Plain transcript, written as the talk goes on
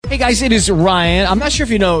Hey guys, it is Ryan. I'm not sure if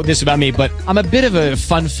you know this about me, but I'm a bit of a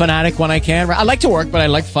fun fanatic when I can. I like to work, but I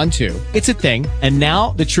like fun too. It's a thing. And now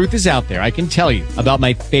the truth is out there. I can tell you about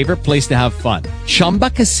my favorite place to have fun. Chumba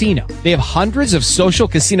Casino. They have hundreds of social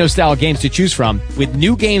casino style games to choose from with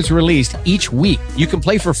new games released each week. You can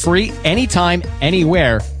play for free anytime,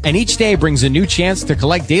 anywhere. And each day brings a new chance to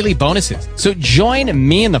collect daily bonuses. So join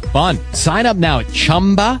me in the fun. Sign up now at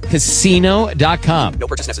ChumbaCasino.com. No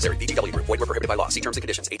purchase necessary. VGW Group. Void where prohibited by law. See terms and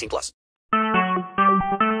conditions. 18+.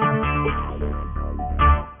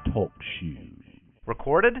 Talk shoes.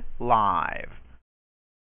 Recorded live.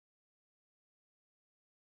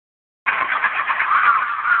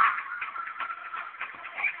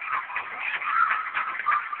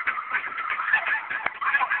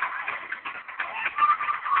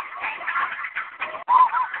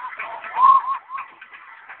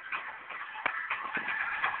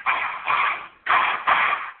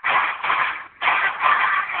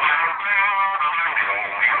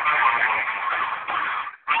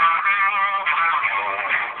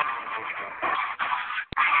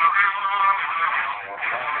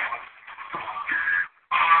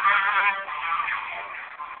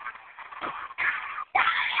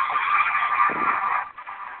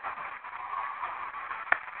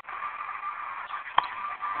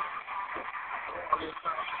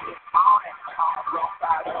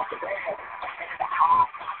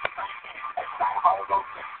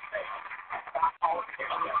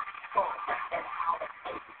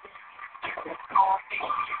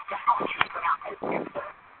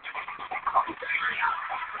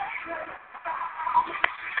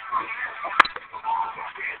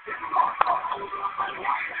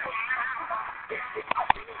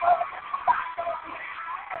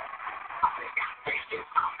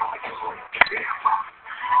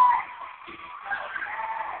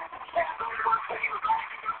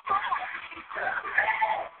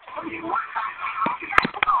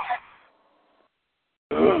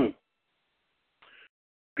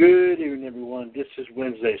 Good evening, everyone. This is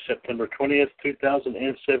Wednesday, September 20th,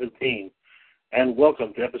 2017, and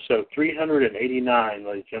welcome to episode 389,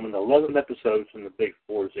 ladies and gentlemen, 11 episodes in the Big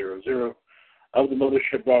 400 of the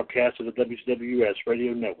Mothership broadcast of the WCWUS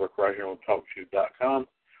radio network right here on TalkShoe.com.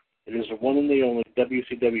 It is the one and the only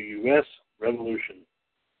WCWUS Revolution.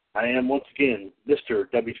 I am, once again, Mr.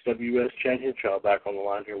 WCWUS Chad Henshaw back on the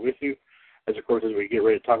line here with you, as we get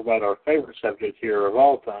ready to talk about our favorite subject here of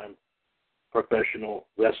all time, professional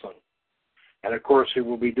wrestling. And of course, we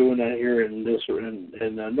will be doing that here in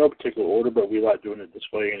no particular order, but we like doing it this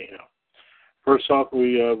way anyhow. First off,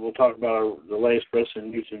 we will talk about the latest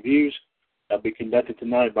wrestling news and views. That'll be conducted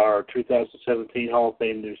tonight by our 2017 Hall of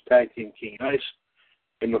Fame News Tag Team King Ice,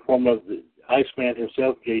 in the form of the Iceman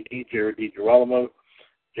himself, JD, Jared DiGirolamo.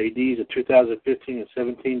 JD is a 2015 and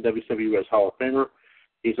 17 WCWUS Hall of Famer.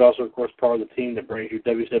 He's also, of course, part of the team that brings you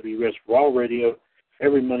WCWUS Raw Radio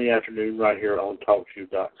every Monday afternoon right here on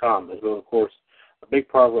TalkShoe.com, as well, of course, a big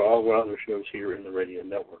part of all of our other shows here in the radio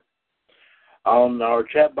network. On our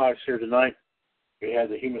chat box here tonight, we have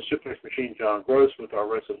the Human Suplex Machine, John Gross, with our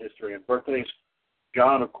wrestling history and birthdays.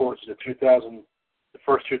 John, of course, is the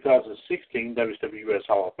first 2016 WCWUS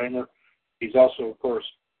Hall of Famer. He's also, of course,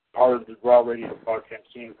 part of the Raw Radio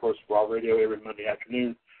broadcast team, of course, Raw Radio every Monday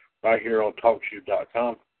afternoon right here on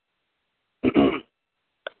TalkShoe.com.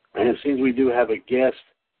 And it seems we do have a guest.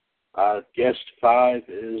 Guest 5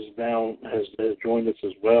 has joined us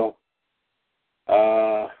as well.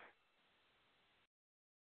 I'm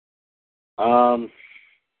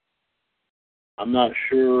not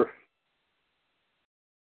sure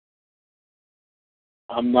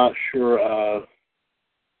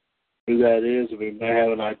who that is. We may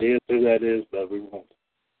have an idea who that is, but we won't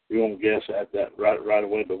guess at that right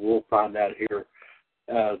away. But we'll find out here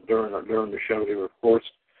during the show here, of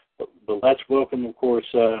course. But let's welcome, of course,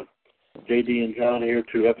 JD and John here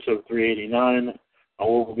to episode 389 on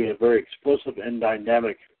what will be a very explosive and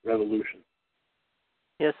dynamic revolution.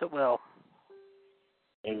 Yes, it will.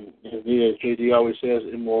 And as JD always says,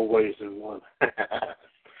 in more ways than one.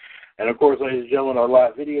 And, of course, ladies and gentlemen, our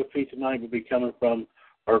live video feed tonight will be coming from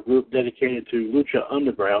our group dedicated to Lucha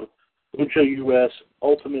Underground, LUCHAUS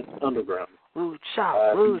Ultimate Underground.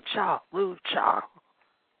 Lucha.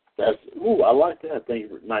 I like that. Thank you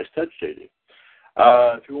for nice touch, JD.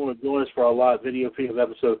 If you want to join us for our live video feed of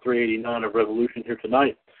episode 389 of Revolution here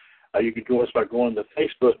tonight, you can join us by going to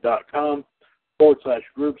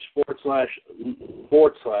facebook.com/groups/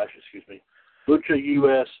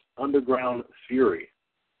 LUCHAUS Underground Fury.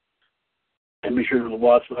 And be sure to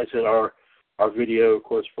watch, like I said, our video, of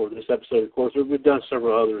course, for this episode. Of course, we've done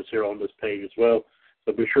several others here on this page as well.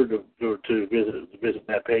 So be sure to visit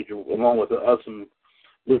that page along with some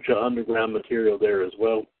Lucha Underground material there as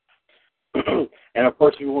well. And, of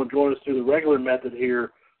course, if you want to join us through the regular method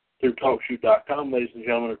here through TalkShoe.com, ladies and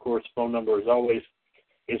gentlemen, of course, phone number, as always,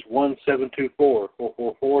 is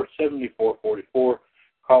 1-724-444-7444.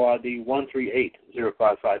 Call ID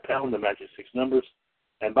 138055#. The magic 6 numbers.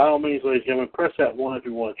 And by all means, ladies and gentlemen, press that 1 if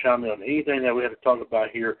you want to chime in on anything that we have to talk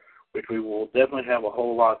about here, which we will definitely have a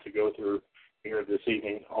whole lot to go through here this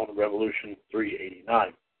evening on Revolution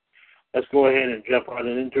 389. Let's go ahead and jump right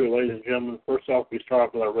into it, ladies and gentlemen. First off, we start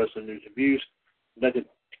off with our wrestling news and views, conducted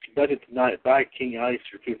tonight by King Ice,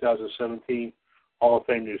 your 2017 Hall of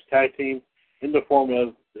Fame News Tag Team, in the form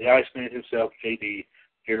of the Iceman himself, J.D.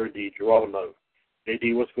 Jared DiGirolamo.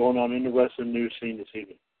 J.D., what's going on in the wrestling news scene this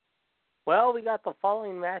evening? Well, we got the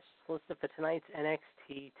following matches listed for tonight's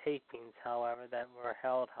NXT tapings, however, that were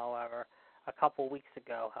held, however, a couple weeks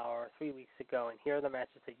ago, 3 weeks ago, and here are the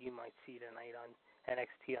matches that you might see tonight on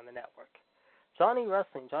NXT on the network. Johnny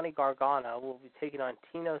Gargano will be taking on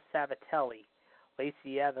Tino Sabatelli.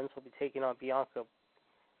 Lacey Evans will be taking on Bianca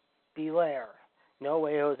Belair. No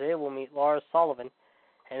Way Jose will meet Lars Sullivan.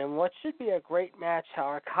 And in what should be a great match,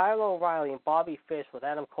 however, Kyle O'Reilly and Bobby Fish with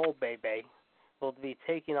Adam Cole will be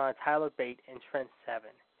taking on Tyler Bate and Trent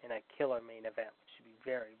Seven in a killer main event, which should be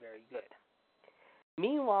very, very good.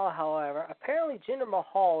 Meanwhile, however, apparently Jinder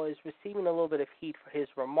Mahal is receiving a little bit of heat for his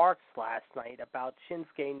remarks last night about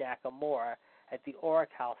Shinsuke Nakamura at the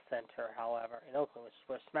Oracle Center, however, in Oakland, which is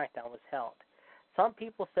where Smackdown was held. Some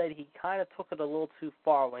people said he kind of took it a little too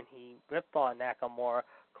far when he ripped on Nakamura,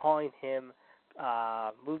 calling him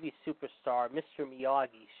movie superstar Mr.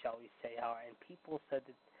 Miyagi, shall we say, and people said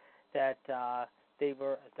that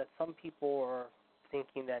some people were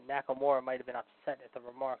thinking that Nakamura might have been upset at the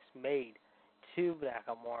remarks made to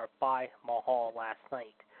Nakamura by Mahal last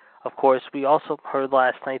night. Of course, we also heard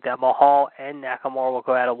last night that Mahal and Nakamura will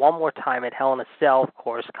go at it one more time at Hell in a Cell, of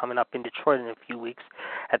course, coming up in Detroit in a few weeks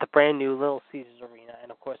at the brand new Little Caesars Arena,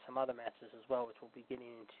 and of course some other matches as well, which we'll be getting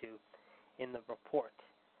into in the report.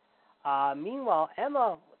 Meanwhile,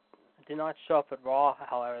 Emma did not show up at Raw,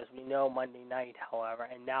 however, as we know Monday night, however,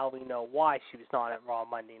 and now we know why she was not at Raw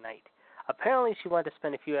Monday night. Apparently, she wanted to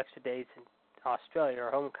spend a few extra days in Australia,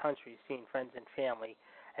 her home country, seeing friends and family,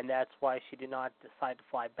 and that's why she did not decide to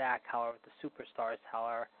fly back, however, with the Superstars,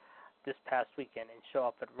 however, this past weekend and show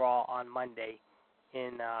up at Raw on Monday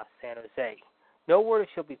in San Jose. No word if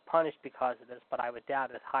she'll be punished because of this, but I would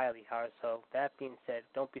doubt it highly, however, so that being said,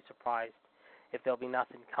 don't be surprised if there'll be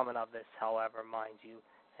nothing coming of this, however, mind you,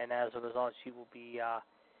 and as a result, she will be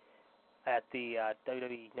at the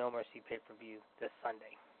WWE No Mercy pay-per-view this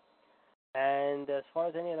Sunday. And as far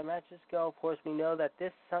as any of the matches go, of course, we know that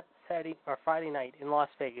this Friday night in Las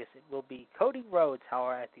Vegas, it will be Cody Rhodes,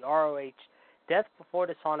 however, at the ROH Death Before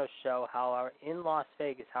Dishonor show, however, in Las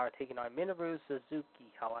Vegas, however, taking on Minoru Suzuki,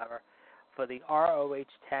 however, for the ROH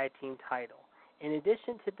Tag Team title. In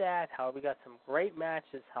addition to that, however, we got some great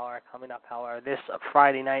matches, however, coming up, however, this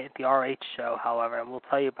Friday night at the ROH show, however, and we'll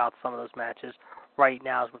tell you about some of those matches right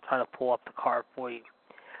now as we're trying to pull up the card for you.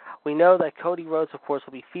 We know that Cody Rhodes, of course,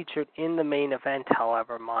 will be featured in the main event,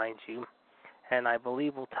 however, mind you. And I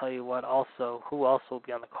believe we'll tell you who else will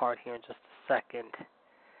be on the card here in just a second,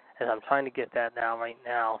 as I'm trying to get that right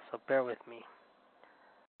now, so bear with me.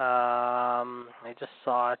 I just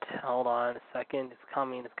saw it. Hold on a second. It's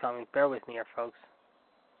coming. Bear with me here, folks.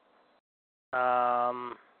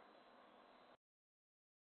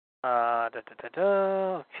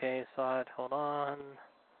 Okay, saw it. Hold on.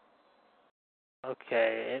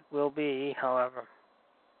 Okay, it will be, however,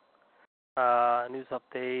 news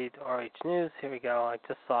update, RH News. Here we go. I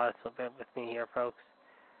just saw it, so bear with me here, folks.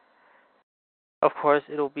 Of course,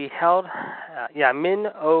 it'll be held,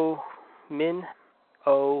 Minoru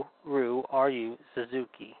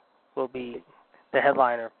Suzuki will be the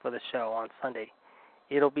headliner for the show on Sunday.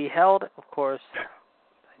 It'll be held, of course, I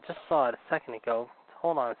just saw it a second ago.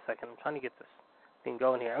 Hold on a second. I'm trying to get this thing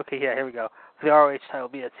going here. Okay, yeah, here we go. For the ROH title will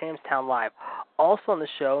be at Sam's Town Live. Also on the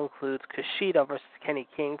show includes Kushida versus Kenny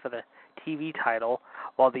King for the TV title,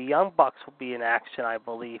 while the Young Bucks will be in action, I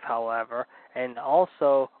believe, however, and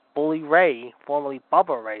also Bully Ray, formerly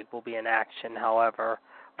Bubba Ray, will be in action, however,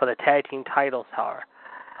 for the tag team titles, however.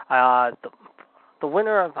 The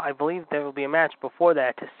winner of, I believe there will be a match before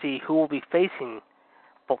that to see who will be facing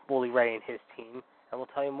Bully Ray and his team. And we'll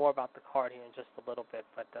tell you more about the card here in just a little bit.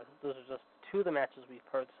 But those are just two of the matches we've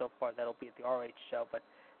heard so far that'll be at the ROH show. But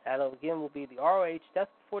that, again, will be the ROH Death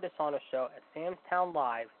Before Dishonor show at Sam's Town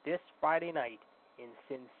Live this Friday night in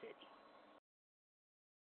Sin City.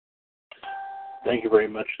 Thank you very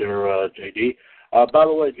much there, J.D. By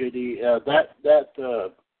the way, J.D.,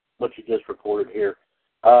 that what you just recorded here,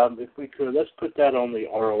 If we could, let's put that on the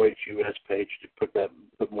ROHUS page to put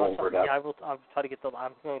more word out. Yeah, I'm going to try to get the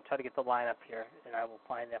lineup here, and I will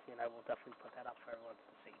find that, and I will definitely put that up for everyone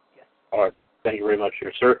to see. Yes. All right. Thank you very much,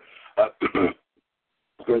 sir.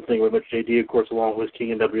 Good thing very much, JD, of course, along with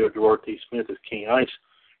King and W. Gerard T. Smith is King Ice,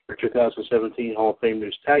 your 2017 Hall of Fame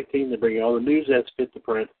News Tag Team. They bring you all the news that's fit to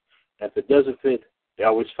print. If it doesn't fit, they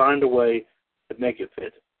always find a way to make it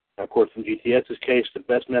fit. Now, of course, in GTS's case, the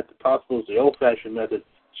best method possible is the old-fashioned method,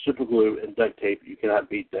 super glue and duct tape. You cannot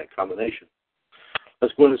beat that combination.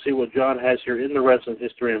 Let's go ahead and see what John has here in the wrestling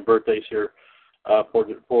history and birthdays here for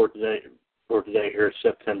today here,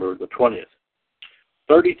 September the 20th.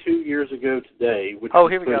 32 years ago today.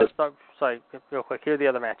 Here we go. Sorry, real quick. Here are the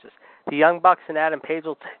other matches. The Young Bucks and Adam Page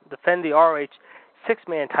will defend the ROH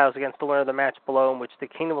six-man titles against the winner of the match below, in which the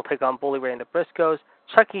Kingdom will take on Bully Ray and the Briscoes,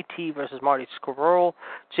 Chucky T versus Marty Scurll,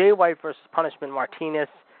 Jay White versus Punishment Martinez,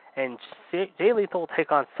 and Jay Lethal will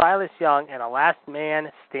take on Silas Young in a last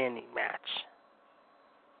man standing match.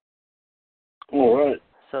 All right.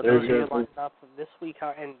 So those are your lineup for this week,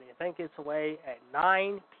 and the event gets away at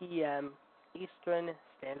 9 p.m. Eastern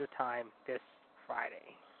Standard Time this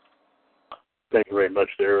Friday. Thank you very much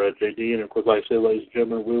there, JD. And, of course, like I said, ladies and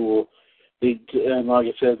gentlemen, we will need to, and like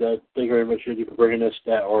I said, thank you very much, JD, for bringing us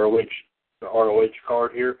that ROH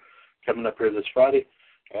card here coming up here this Friday.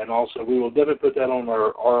 And also, we will definitely put that on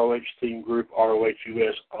our ROH team group,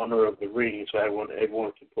 ROHUS Honor of the Ring, so everyone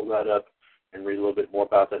can pull that up and read a little bit more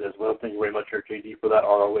about that as well. Thank you very much, JD, for that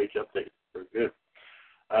ROH update. Very good.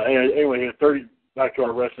 Anyway, back to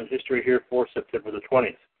our wrestling history here for September the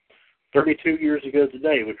 20th. 32 years ago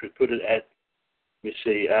today, which would put it at,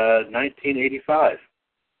 1985.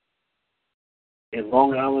 In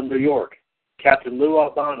Long Island, New York, Captain Lou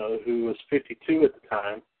Albano, who was 52 at the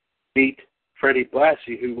time, beat Freddie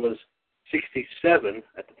Blassie, who was 67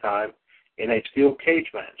 at the time, in a steel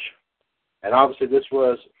cage match. And obviously this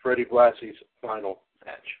was Freddie Blassie's final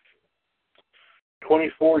match.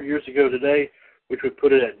 24 years ago today, which would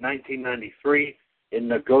put it at 1993, in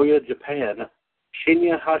Nagoya, Japan,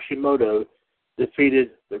 Shinya Hashimoto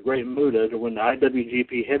defeated the Great Muta to win the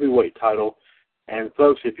IWGP Heavyweight title. And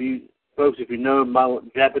folks, if you know, my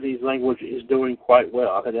Japanese language is doing quite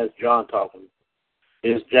well. I think that's John talking.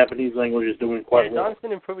 His Japanese language is doing quite well. John's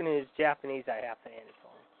been improving in his Japanese, I have to hand it to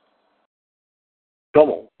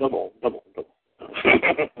him. Double.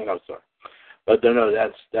 I'm sorry. But no,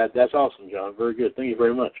 that's awesome, John. Very good. Thank you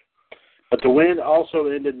very much. But the win also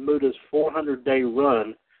ended Muta's 400-day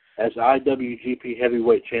run as IWGP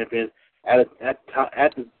Heavyweight Champion at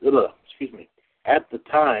the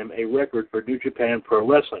time a record for New Japan Pro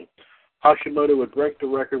Wrestling. Hashimoto would break the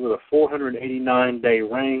record with a 489-day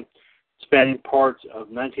reign spanning parts of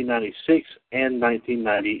 1996 and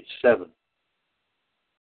 1997.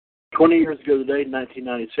 20 years ago today,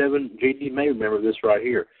 1997, JD may remember this right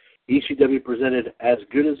here. ECW presented As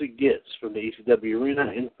Good As It Gets from the ECW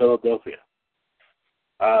Arena in Philadelphia.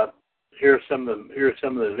 Here are some of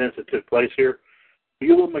the events that took place here.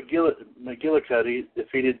 Beulah McGillicuddy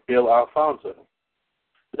defeated Bill Alfonso.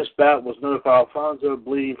 This bout was known for Alfonso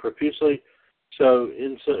bleeding profusely, so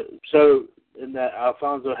in that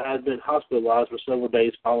Alfonso had been hospitalized for several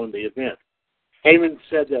days following the event. Heyman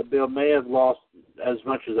said that Bill may have lost as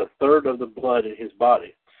much as a third of the blood in his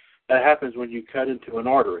body. That happens when you cut into an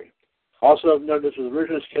artery. Also of note, this was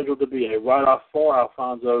originally scheduled to be a write-off for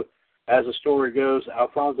Alfonso. As the story goes,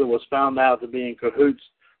 Alfonso was found out to be in cahoots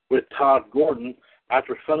with Todd Gordon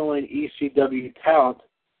after funneling ECW talent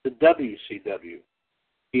to WCW.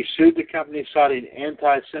 He sued the company citing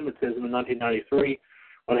anti-Semitism in 1993.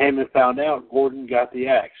 When Heyman found out, Gordon got the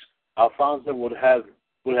axe. Alfonso would have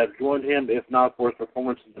joined him if not for his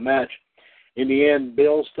performance in the match. In the end,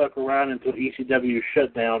 Bill stuck around until ECW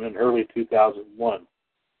shut down in early 2001.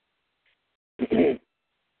 The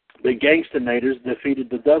Gangstonators defeated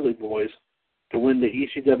the Dudley Boys to win the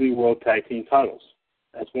ECW World Tag Team titles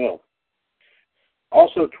as well.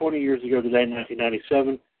 Also, 20 years ago today, in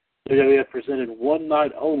 1997, WWF presented one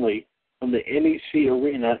night only from the NEC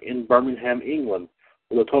Arena in Birmingham, England,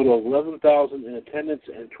 with a total of 11,000 in attendance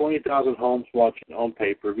and 20,000 homes watching on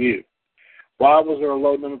pay-per-view. Why was there a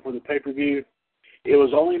low number for the pay-per-view? It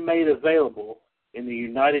was only made available in the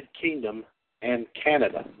United Kingdom and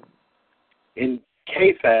Canada. In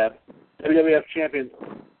KFAB, WWF champion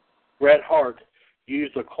Bret Hart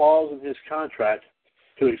used a clause in his contract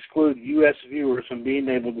to exclude U.S. viewers from being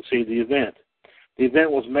able to see the event. The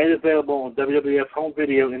event was made available on WWF home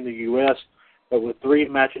video in the U.S., but with 3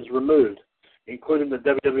 matches removed, including the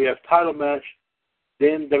WWF title match.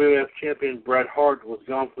 Then WWF champion Bret Hart was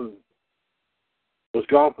gone from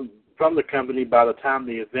from the company by the time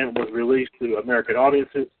the event was released to American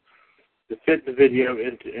audiences to fit the video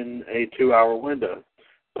in a 2-hour window.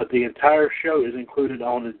 But the entire show is included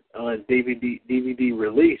on a DVD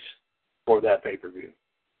release for that pay-per-view.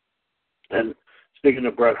 And speaking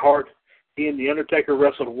of Bret Hart, he and The Undertaker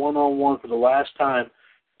wrestled one-on-one for the last time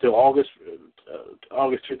until August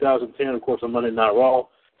 2010, of course, on Monday Night Raw.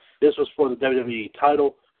 This was for the WWE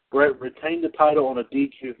title. Bret retained the title on a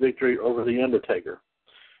DQ victory over The Undertaker.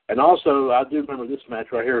 And also, I do remember this match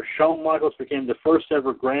right here. Shawn Michaels became the first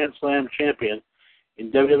ever Grand Slam champion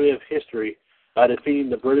in WWF history by defeating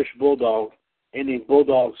the British Bulldog, ending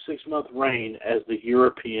Bulldog's 6-month reign as the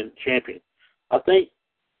European champion. I think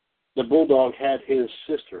the Bulldog had his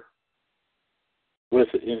sister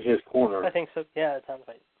in his corner. I think so. Yeah, that sounds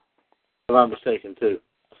right. If I'm mistaken, too.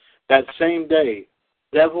 That same day,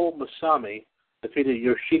 Devil Masami defeated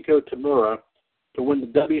Yoshiko Tamura to win the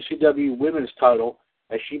WCW Women's title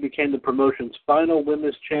as she became the promotion's final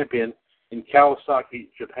women's champion in Kawasaki,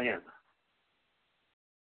 Japan.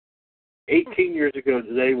 18 years ago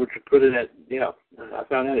today, which would put it at, I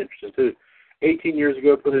found that interesting too. 18 years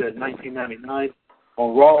ago, put it at 1999,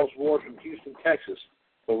 on Raw's War from Houston, Texas,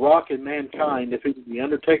 The Rock and Mankind defeated The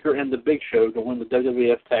Undertaker and The Big Show to win the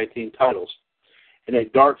WWF Tag Team titles in a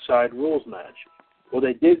Dark Side Rules match. Well,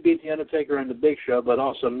 they did beat The Undertaker and The Big Show, but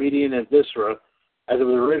also Median and Viscera, as it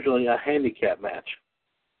was originally a handicap match.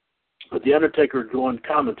 But The Undertaker joined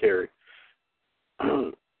commentary.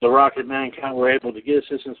 The Rock and Mankind were able to get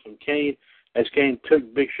assistance from Kane, as Kane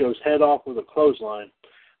took Big Show's head off with a clothesline.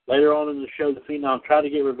 Later on in the show, the Phenom tried to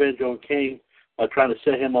get revenge on Kane by trying to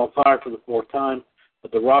set him on fire for the 4th time,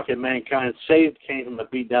 but The Rock and Mankind saved Kane from a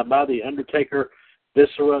beatdown by The Undertaker,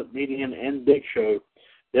 Viscera, Median, and Big Show.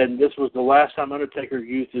 Then this was the last time Undertaker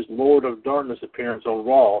used his Lord of Darkness appearance on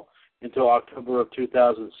Raw until October of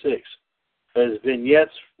 2006. As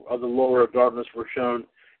vignettes of the Lord of Darkness were shown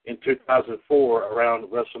in 2004 around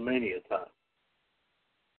WrestleMania time.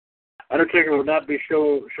 Undertaker would not be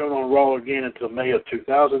shown on Raw again until May of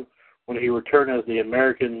 2000 when he returned as the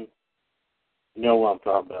American, you know what I'm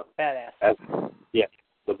talking about. Badass.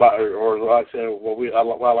 Or like I said, what I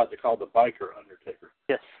like to call the biker Undertaker.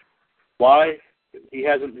 Yes. Why he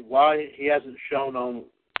hasn't shown on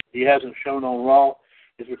Raw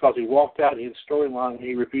is because he walked out in storyline and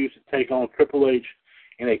he refused to take on Triple H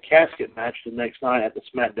in a casket match the next night at the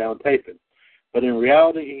Smackdown taping. But in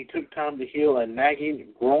reality, he took time to heal a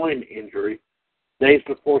nagging groin injury. Days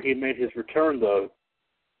before he made his return, though,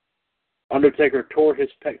 Undertaker tore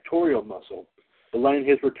his pectoral muscle, delaying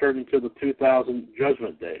his return until the 2000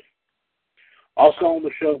 Judgment Day. Also on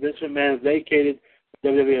the show, Vince McMahon vacated the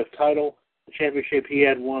WWF title, the championship he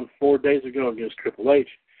had won 4 days ago against Triple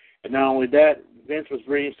H. And not only that, Vince was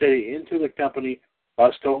reinstated into the company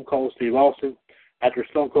by Stone Cold Steve Austin after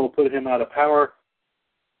Stone Cold put him out of power.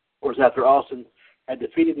 Of course, after Austin had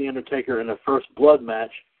defeated The Undertaker in a first blood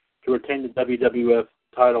match to retain the WWF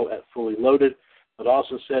title at Fully Loaded, but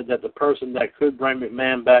also said that the person that could bring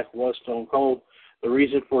McMahon back was Stone Cold. The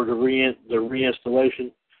reason for the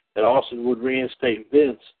reinstallation, that Austin would reinstate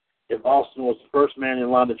Vince if Austin was the first man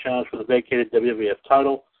in line to challenge for the vacated WWF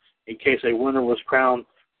title, in case a winner was crowned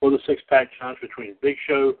for the six-pack challenge between Big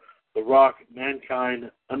Show, The Rock, Mankind,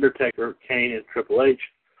 Undertaker, Kane, and Triple H.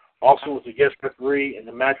 Austin was the guest referee, and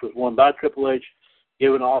the match was won by Triple H,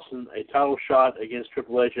 giving Austin a title shot against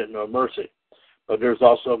Triple H at No Mercy. But there's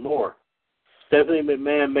also more. Stephanie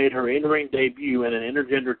McMahon made her in-ring debut in an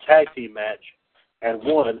intergender tag team match and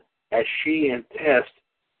won as she and Test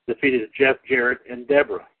defeated Jeff Jarrett and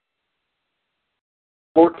Deborah.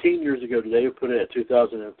 14 years ago today, we put it at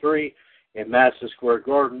 2003, in Madison Square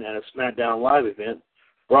Garden at a SmackDown Live event,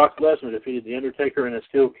 Brock Lesnar defeated The Undertaker in a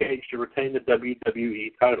steel cage to retain the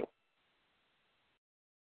WWE title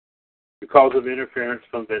because of interference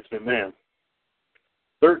from Vince McMahon.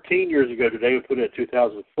 13 years ago today, we put it at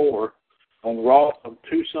 2004, on Raw from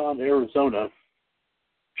Tucson, Arizona,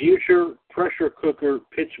 future pressure cooker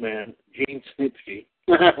pitchman Gene Snitsky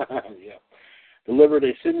delivered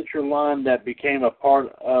a signature line that became a part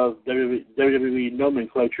of WWE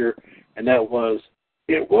nomenclature, and that was,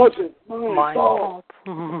 "It wasn't my fault."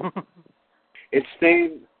 It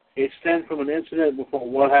stemmed from an incident before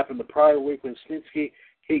what happened the prior week when Snitsky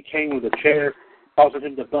hit Kane with a chair, causing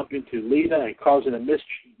him to bump into Lita and causing a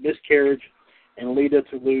miscarriage, and Lita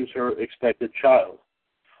to lose her expected child.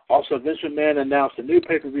 Also, Vince McMahon announced a new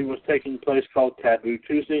pay-per-view was taking place called Taboo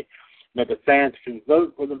Tuesday, and that the fans can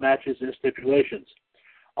vote for the matches and stipulations.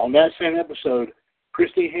 On that same episode,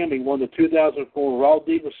 Christy Hemming won the 2004 Raw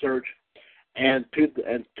Diva Search and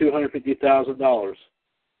 $250,000.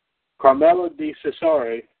 Carmella de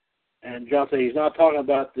Cesare, and John said he's not talking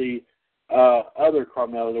about the other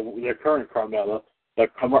Carmella, their current Carmella,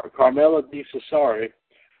 but Carmella Di Cesare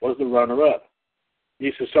was the runner-up.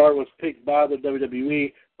 Di Cesare was picked by the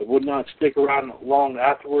WWE, but would not stick around long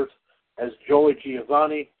afterwards, as Joey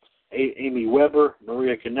Giovanni, Amy Weber,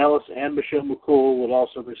 Maria Kanellis, and Michelle McCool would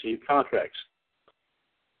also receive contracts.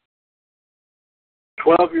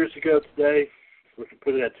 12 years ago today, which we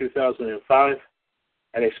put it at 2005,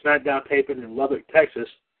 at a Smackdown taping in Lubbock, Texas,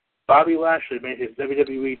 Bobby Lashley made his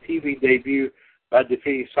WWE TV debut by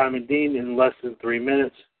defeating Simon Dean in less than 3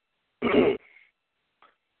 minutes.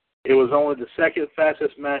 It was only the second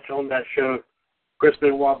fastest match on that show. Chris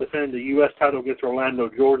Benoit defended the U.S. title against Orlando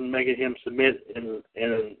Jordan, making him submit in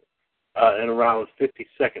around 50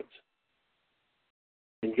 seconds.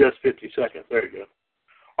 In just 50 seconds. There you go.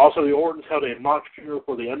 Also, the Ortons held a mock funeral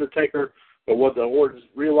for The Undertaker, but what the Ortons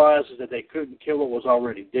realized is that they couldn't kill it was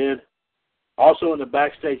already dead. Also, in the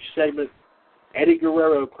backstage segment, Eddie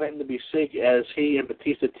Guerrero claimed to be sick as he and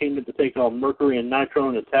Batista teamed up to take on Mercury and Nitro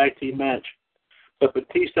in a tag team match. But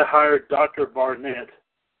Batista hired Dr. Barnett,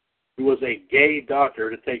 who was a gay doctor,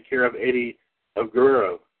 to take care of Eddie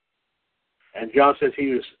Guerrero. And John says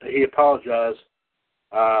he apologized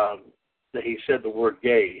that he said the word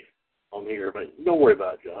gay on here, but don't worry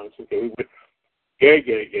about it, John. It's okay.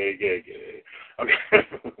 Gay. Okay.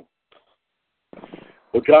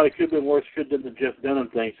 Well, John, it could have been worse. Could have been the Jeff Dunham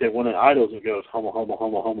thing. Said one of the idols and goes,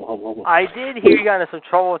 homo. I did hear you got into some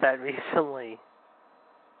trouble with that recently.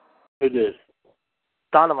 Who did?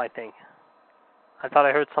 Dunham, I think. I thought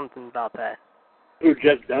I heard something about that. Who,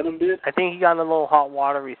 Jeff Dunham did? I think he got in a little hot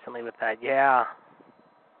water recently with that, yeah.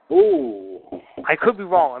 Ooh. I could be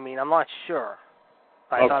wrong. I mean, I'm not sure.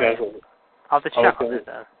 But Okay. I'll have to check on it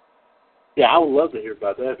then. Yeah, I would love to hear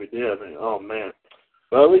about that if he did. I mean, oh, man.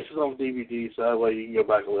 Well, at least it's on DVD, so that way you can go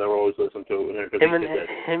back and always listen to it.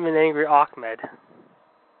 Him and Angry Ahmed.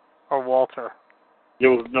 Or Walter. It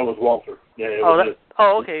was Walter. Yeah,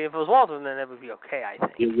 okay. If it was Walter, then that would be okay, I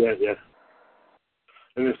think. Yeah.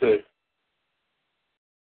 Let me see.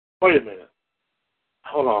 Wait a minute.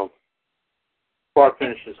 Hold on. Before I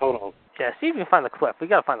finish this, hold on. Yeah, see if you can find the clip. We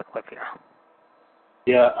got to find the clip here.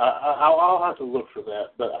 Yeah, I'll have to look for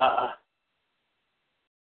that, but oh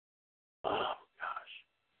gosh,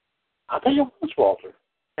 I think it was Walter.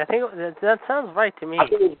 I think that sounds right to me. I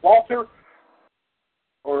think it was Walter,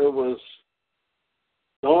 or it was.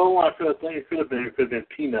 The only one I could think it could have been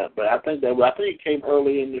Peanut, but I think it came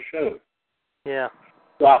early in the show. Yeah.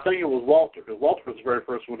 So I think it was Walter, because Walter was the very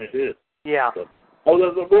first one he did. Yeah. So, we'll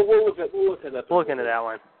look at that. We'll look into that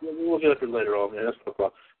one. Yeah, we'll look at it later on. Yeah, that's no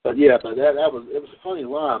problem. But yeah, but it was a funny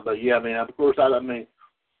line. But yeah, I mean, of course,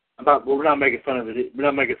 we're not making fun of it. We're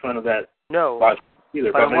not making fun of that. No.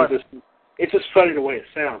 Either. But I mean, it's just funny the way it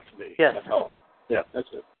sounds to me. Yes. That's all. Yeah, that's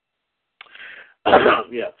it.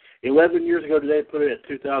 Yeah. 11 years ago today, put it at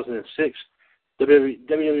 2006,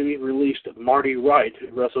 WWE released Marty Wright, who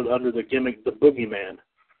wrestled under the gimmick The Boogeyman.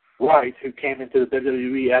 Wright, who came into the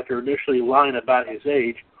WWE after initially lying about his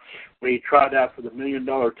age when he tried out for the $1 Million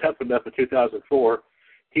Tough-Enough in 2004.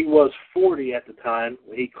 He was 40 at the time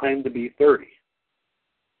when he claimed to be 30.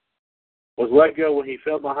 Was let go when he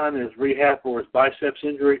fell behind in his rehab for his biceps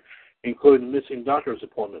injury, including missing doctor's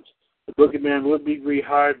appointments. The Boogeyman would be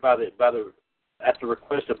rehired at the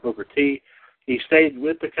request of Booker T. He stayed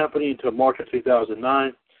with the company until March of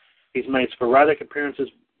 2009. He's made sporadic appearances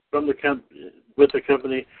with the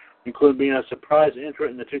company, including being a surprise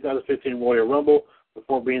entrant in the 2015 Royal Rumble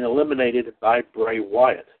before being eliminated by Bray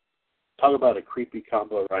Wyatt. Talk about a creepy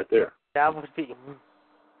combo right there. That would be.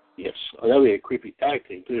 Yes, that would be a creepy tag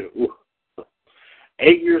team, too. Ooh.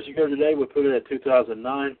 8 years ago today, we put it at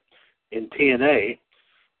 2009 in TNA.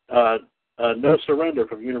 No Surrender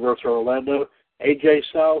from Universal Orlando. AJ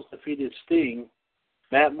Styles defeated Sting,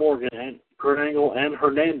 Matt Morgan, and Kurt Angle and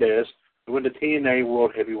Hernandez to win the TNA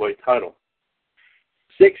World Heavyweight title.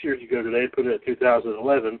 6 years ago today, put it at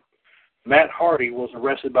 2011, Matt Hardy was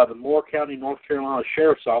arrested by the Moore County, North Carolina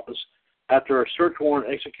Sheriff's Office after a search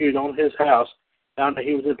warrant executed on his house found that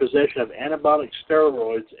he was in possession of anabolic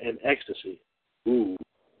steroids and ecstasy. Ooh.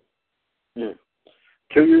 Yeah.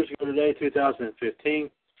 2 years ago today, 2015,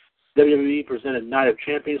 WWE presented Night of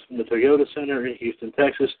Champions from the Toyota Center in Houston,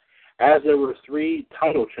 Texas, as there were 3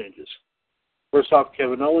 title changes. First off,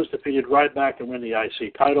 Kevin Owens defeated Ryback to win the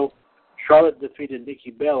IC title. Charlotte defeated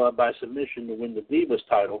Nikki Bella by submission to win the Divas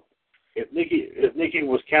title. If Nikki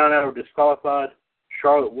was counted out or disqualified,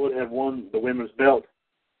 Charlotte would have won the women's belt.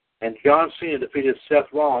 And John Cena defeated Seth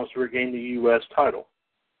Rollins to regain the U.S. title.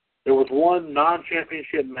 There was one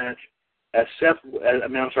non-championship match as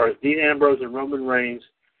Dean Ambrose and Roman Reigns'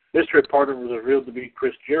 mystery partner was revealed to be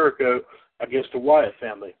Chris Jericho against the Wyatt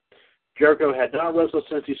family. Jericho had not wrestled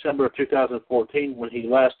since December of 2014 when he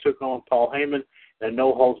last took on Paul Heyman in a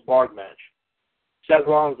no-holds-barred match. Seth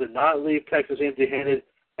Rollins did not leave Texas empty-handed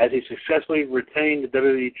as he successfully retained the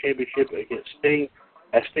WWE Championship against Sting,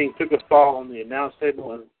 as Sting took a fall on the announce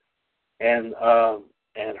table and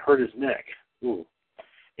hurt his neck. Ooh.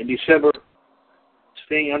 In December,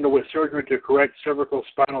 Sting underwent surgery to correct cervical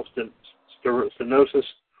spinal stenosis.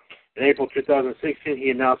 In April 2016,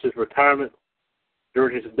 he announced his retirement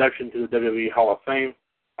during his induction to the WWE Hall of Fame.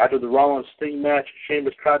 After the Rollins-Sting match,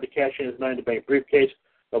 Sheamus tried to cash in his Money in the Bank briefcase,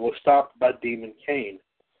 but was stopped by Demon Kane.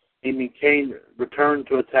 Demon Kane returned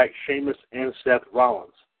to attack Sheamus and Seth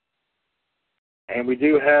Rollins. And we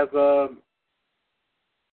do have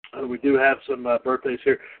some birthdays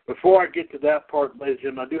here. Before I get to that part, ladies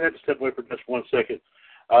and gentlemen, I do have to step away for just 1 second.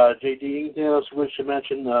 JD, anything else you wish to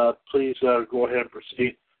mention? Please go ahead and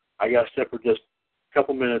proceed. I got to step for just a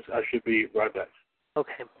couple minutes. I should be right back.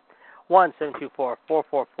 Okay.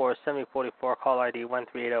 1-724-444-7044, call ID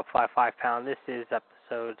 138055#. This is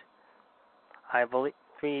episode, I believe,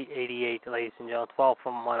 388, ladies and gentlemen. 12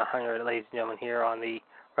 from 100, ladies and gentlemen, here on the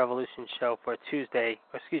Revolution Show for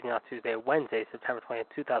Wednesday, September 20th,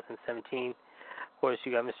 2017. Of course,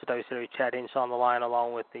 you got Mr. WCW Chad Inch on the line,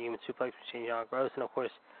 along with the Human Suplex Machine, John Gross, and of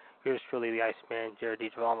course, yours truly, the Iceman, Jared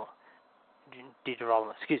DiGirolamo.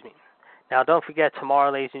 Now, don't forget,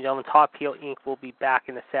 tomorrow, ladies and gentlemen, Top Heel Inc. will be back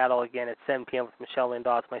in the saddle again at 7 p.m. with Michelle Lynn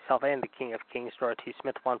Dodds, myself, and the King of Kings, Dora T.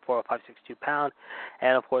 Smith, 140-562 #,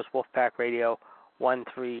 and, of course, Wolfpack Radio,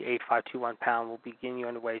 138521 # will begin you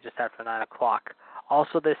underway just after 9 o'clock.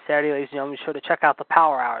 Also, this Saturday, ladies and gentlemen, be sure to check out the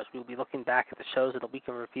Power Hours. We'll be looking back at the shows of the week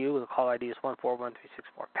in review. The call ID is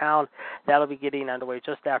 141364 #. That'll be getting underway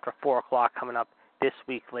just after 4 o'clock coming up this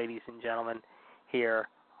week, ladies and gentlemen, here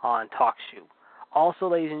on TalkShoe. Also,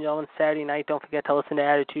 ladies and gentlemen, Saturday night, don't forget to listen to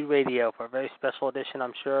Attitude Radio for a very special edition,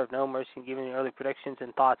 I'm sure, of No Mercy, and giving you early predictions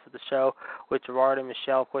and thoughts of the show with Gerard and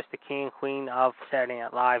Michelle, of course, the king and queen of Saturday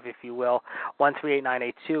Night Live, if you will,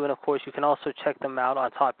 138982. And, of course, you can also check them out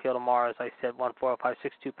on Top Heel tomorrow, as I said,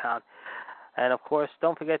 140562 #. And, of course,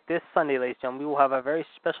 don't forget this Sunday, ladies and gentlemen, we will have a very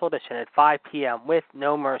special edition at 5 p.m. with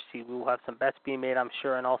No Mercy. We will have some bets being made, I'm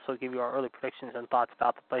sure, and also give you our early predictions and thoughts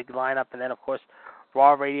about the big lineup. And then, of course,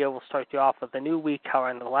 Raw Radio will start you off with a new week,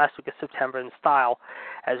 however, in the last week of September in style,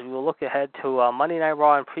 as we will look ahead to Monday Night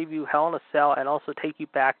Raw and preview Hell in a Cell, and also take you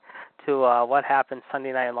back to what happened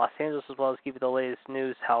Sunday night in Los Angeles, as well as give you the latest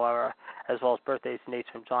news, however, as well as birthdays and dates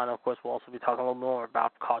from John. And of course, we'll also be talking a little more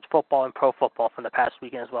about college football and pro football from the past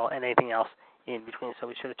weekend as well, and anything else in between, so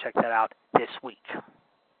be sure to check that out this week.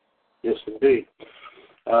 Yes, indeed.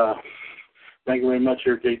 Thank you very much,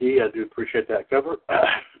 here, JD. I do appreciate that cover.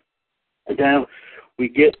 Again, we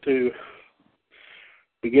get to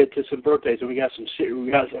some birthdays, and we got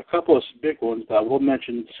a couple of big ones. But I will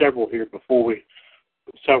mention several here before we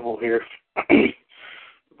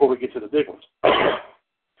get to the big ones.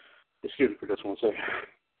 Excuse me for just 1 second.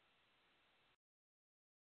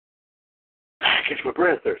 Catch my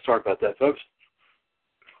breath there. Sorry about that, folks.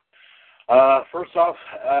 First off,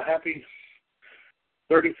 happy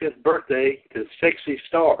 35th birthday to Sexy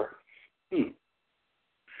Star.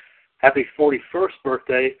 Happy 41st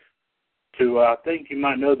birthday to, I think you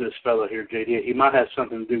might know this fellow here, JD. He might have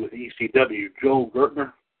something to do with ECW, Joel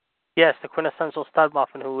Gertner. Yes, the quintessential stud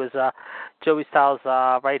muffin who was Joey Styles'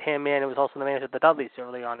 right-hand man, and was also the manager of the Dudleys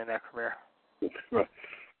early on in their career. Right.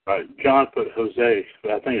 John put Jose,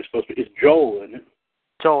 but I think it's supposed to be, it's Joel, isn't it?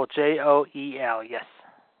 Joel, Joel, yes.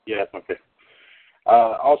 Yeah, okay.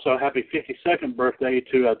 Also, happy 52nd birthday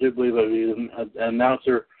to, I do believe, an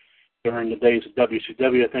announcer during the days of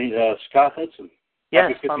WCW, I think, Scott Hudson.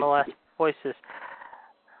 Yes, on the Last Voices.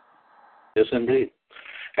 Yes, indeed.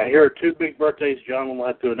 And here are two big birthdays John will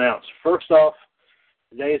have to announce. First off,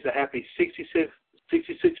 today is a happy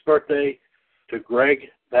 66th birthday to Greg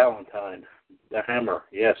Valentine, the Hammer.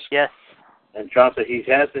 Yes. Yes. And John said he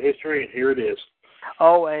has the history, and here it is.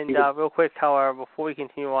 Oh, and real quick, however, before we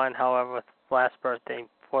continue on, however, with last birthday,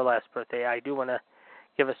 I do want to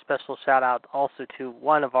give a special shout-out also to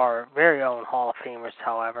one of our very own Hall of Famers,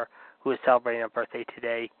 however, who is celebrating a birthday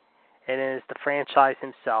today, and it is the franchise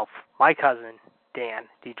himself, my cousin, Dan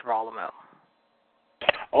DiGirolamo.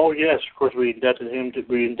 Oh, yes, of course, this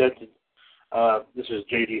is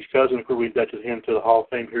JD's cousin, of course, we inducted him to the Hall of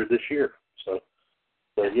Fame here this year, so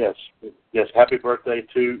yes, happy birthday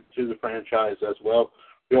to the franchise as well.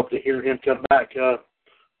 We hope to hear him come back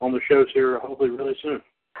on the shows here hopefully really soon.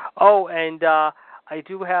 Oh, and I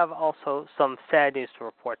do have also some sad news to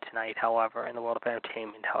report tonight, however, in the world of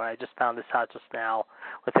entertainment. However, I just found this out just now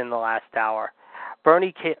within the last hour.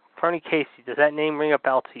 Bernie Casey, does that name ring a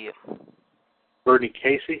bell to you? Bernie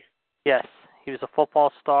Casey? Yes, he was a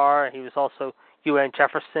football star. He was also UN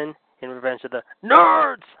Jefferson in Revenge of the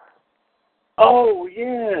Nerds. Oh,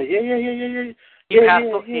 yeah.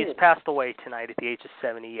 He's passed away tonight at the age of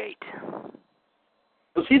 78.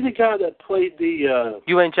 Was he the guy that played the...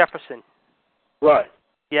 UN Jefferson. Right.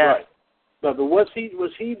 Yes. Right. But was he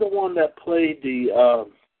the one that played the... oh,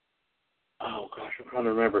 gosh, I'm trying to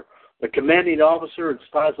remember. The commanding officer in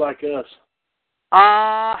Spies Like Us.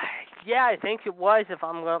 Yeah, I think it was. If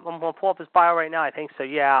I'm gonna pull up his bio right now, I think so.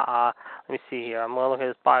 Yeah. Let me see here. I'm gonna look at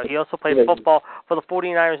his bio. He also played football for the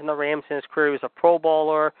 49ers and the Rams in his career. He was a Pro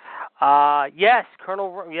Bowler. Yes,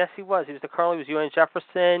 Colonel. Yes, he was. He was the Colonel. He was UN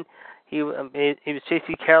Jefferson. He was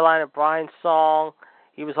J.C. Caroline and Brian Song.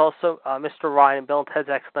 He was also Mr. Ryan in Bill and Ted's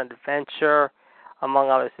Excellent Adventure, among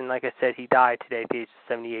others. And like I said, he died today at the age of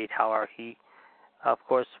 78. However, he, of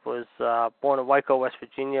course, was born in Waco, West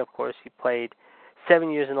Virginia. Of course, he played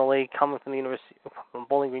 7 years in the league, coming from the University, from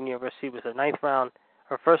Bowling Green University, was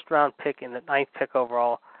a first round pick and the 9th pick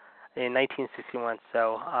overall in 1961.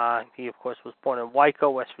 So he, of course, was born in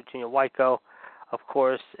Waco, West Virginia. Waco, of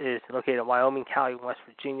course, is located in Wyoming County, West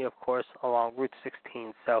Virginia, of course, along Route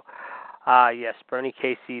 16. So, yes, Bernie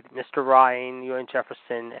Casey, Mr. Ryan, UN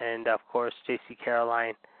Jefferson, and, of course, J.C.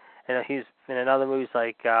 Caroline. And he's been in other movies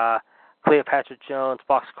like Cleopatra Jones,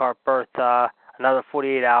 Boxcar Bertha, Another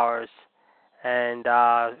 48 Hours. And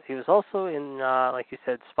he was also in, like you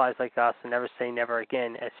said, Spies Like Us and Never Say Never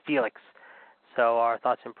Again as Felix. So our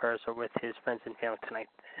thoughts and prayers are with his friends and family tonight,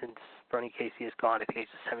 since Bernie Casey is gone at the age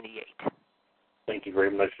of 78. Thank you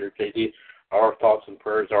very much, sir, JD. Our thoughts and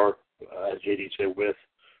prayers are, as JD said, with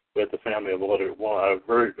the family of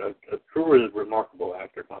a truly remarkable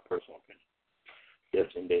actor, in my personal opinion. Yes,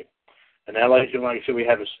 indeed. And now, ladies and gentlemen, like I said, we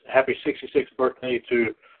have a happy 66th birthday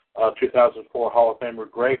to 2004 Hall of Famer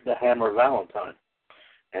Greg the Hammer Valentine.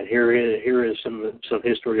 And here is some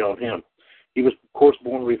history on him. He was, of course,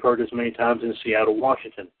 born, we've heard this many times, in Seattle,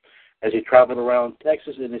 Washington. As he traveled around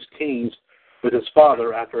Texas in his teens with his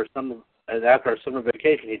father, after a summer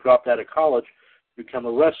vacation, he dropped out of college to become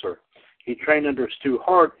a wrestler. He trained under Stu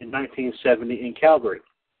Hart in 1970 in Calgary.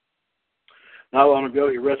 Not long ago,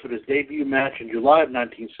 he wrestled his debut match in July of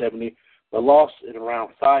 1970, but lost in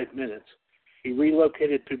around 5 minutes. He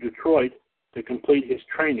relocated to Detroit to complete his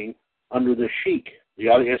training under the Sheik, the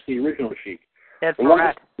original Sheik. That's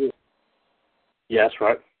correct. Yeah, that's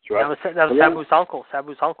right. That's right. That was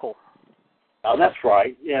Sabu's uncle. Oh, that's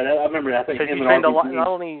right. Yeah, I remember that. I think he trained not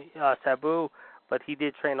only Sabu, but he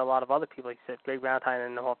did train a lot of other people. Like you said, Greg Valentine,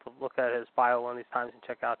 and I'll have to look at his bio one of these times and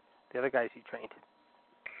check out the other guys he trained.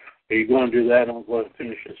 Are you going to do that? I'm going to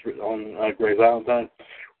finish this on Greg Valentine.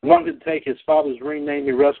 Wanted to take his father's ring name.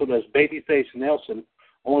 He wrestled as Babyface Nelson,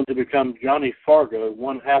 only to become Johnny Fargo,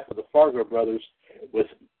 one half of the Fargo brothers, with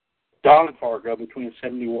Don Fargo between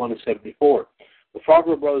 71 and 74. The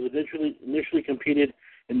Fargo brothers initially competed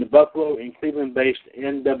in the Buffalo and Cleveland-based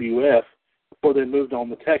NWF before they moved on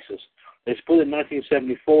to Texas. They split in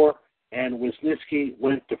 1974, and Wisniewski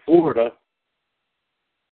went to Florida,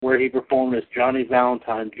 where he performed as Johnny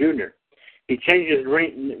Valentine Jr. He changed his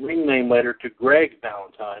ring name later to Greg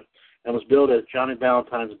Valentine and was billed as Johnny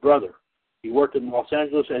Valentine's brother. He worked in Los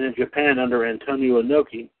Angeles and in Japan under Antonio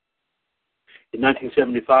Inoki in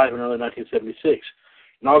 1975 and early 1976.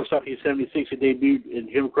 In August 1976, he debuted in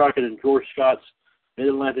Jim Crockett and George Scott's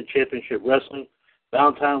Mid-Atlantic Championship Wrestling.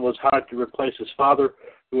 Valentine was hired to replace his father,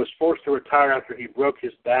 who was forced to retire after he broke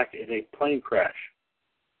his back in a plane crash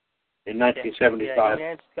in 1975. Yeah, he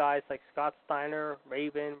managed guys like Scott Steiner,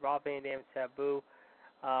 Raven, Rob Van Dam, Sabu.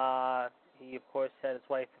 He, of course, had his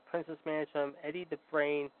wife, Princess managed him, Eddie the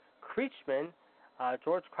Brain Creechman,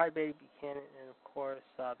 George Crybaby Buchanan, and, of course,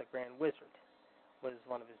 the Grand Wizard was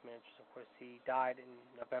one of his managers. Of course, he died in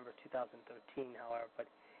November 2013, however, but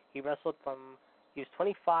he wrestled he was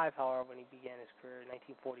 25, however, when he began his career in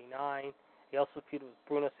 1949. He also feuded with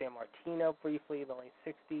Bruno Sammartino briefly in the late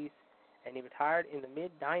 60s, and he retired in the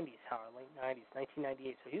mid-90s, however, late 90s,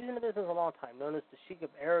 1998. So he was in the business a long time, known as the Sheik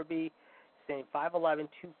of Araby, standing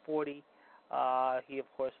 5'11", 240. He, of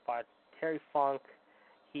course, fought Terry Funk.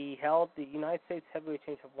 He held the United States Heavyweight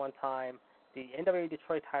Championship one time, the NWA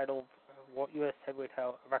Detroit title, U.S. Heavyweight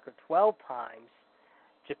title record 12 times,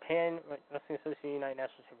 Japan Wrestling Association United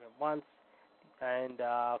National Champion once, and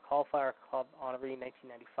Cauliflower Club honoree in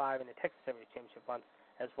 1995, and the Texas Heavyweight Championship once,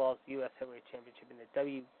 as well as the U.S. Heavyweight Championship in the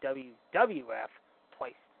WWF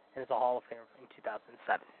twice, and is a Hall of Famer in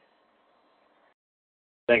 2007.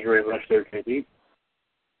 Thank you very much there, KD.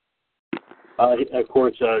 Of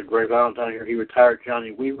course, Greg Valentine here, he retired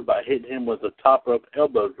Johnny Weaver by hitting him with a top rope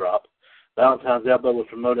elbow drop. Valentine's elbow was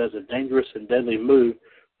promoted as a dangerous and deadly move,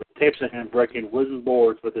 with tapes of him breaking wooden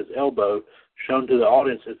boards with his elbow shown to the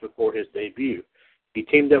audiences before his debut. He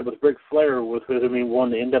teamed up with Ric Flair, with whom he won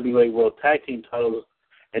the NWA World Tag Team titles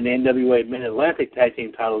and the NWA Mid-Atlantic Tag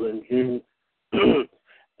Team titles in June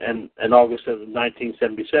and August of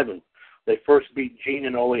 1977. They first beat Gene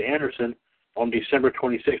and Ole Anderson on December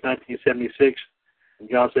 26, 1976. And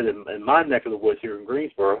John said, in my neck of the woods here in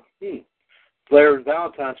Greensboro. Flair and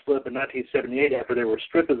Valentine split up in 1978 after they were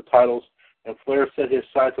stripped of the titles, and Flair set his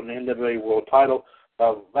sights on the NWA World title,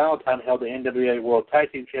 while Valentine held the NWA World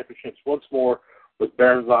Tag Team Championships once more with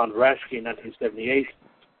Baron von Raschke in 1978.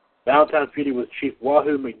 Valentine feuded with Chief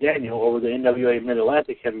Wahoo McDaniel over the NWA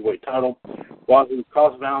Mid-Atlantic Heavyweight title. Wahoo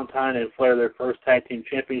cost Valentine and Flair their first tag team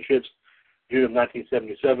championships June of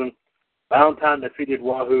 1977. Valentine defeated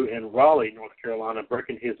Wahoo in Raleigh, North Carolina,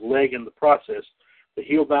 breaking his leg in the process. The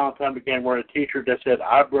heel Valentine began wearing a T-shirt that said,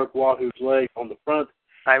 "I broke Wahoo's leg" on the front.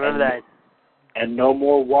 I remember that. And "No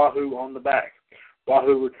more Wahoo" on the back.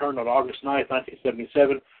 Wahoo returned on August 9,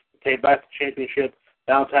 1977, to take back the championship.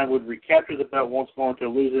 Valentine would recapture the belt once more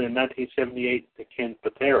until losing in 1978 to Ken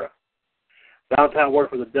Patera. Valentine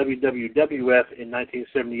worked for the WWWF in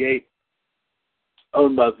 1978,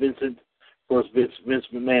 owned by Vince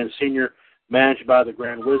McMahon Sr., managed by the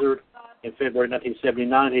Grand Wizard. In February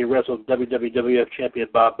 1979, he wrestled WWF champion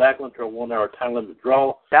Bob Backlund to a 1-hour time limit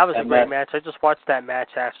draw. That was a great match. I just watched that match,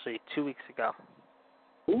 actually, 2 weeks ago.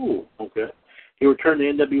 Ooh, okay. He returned to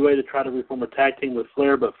NWA to try to reform a tag team with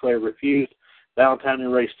Flair, but Flair refused. Valentine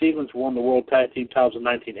and Ray Stevens won the World Tag Team titles in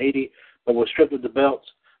 1980, but was stripped of the belts.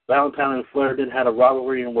 Valentine and Flair then had a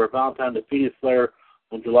rivalry in where Valentine defeated Flair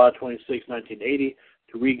on July 26, 1980,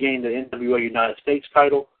 to regain the NWA United States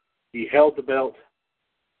title. He held the belt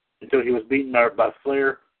until he was beaten by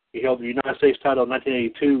Flair. He held the United States title in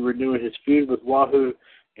 1982, renewing his feud with Wahoo,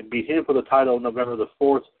 and beat him for the title on November the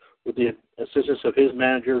 4th with the assistance of his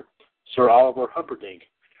manager, Sir Oliver Humperdinck.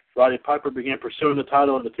 Roddy Piper began pursuing the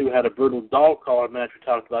title, and the two had a brutal dog collar match. We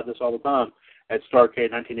talked about this all the time at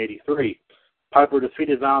Starrcade 1983. Piper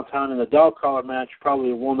defeated Valentine in the dog collar match,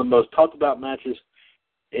 probably one of the most talked about matches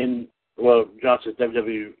in, well, Johnson's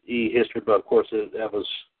WWE history, but of course that was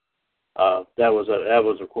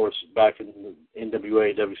of course back in the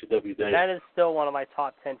NWA, WCW days. That is still one of my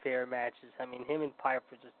top 10 favorite matches. I mean, him and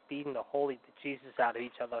Piper just beating the holy bejesus out of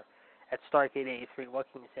each other at Starrcade 83. What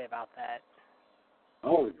can you say about that?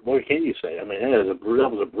 Oh, what can you say? I mean, that was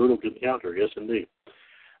a brutal encounter, yes, indeed.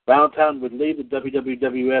 Valentine would leave the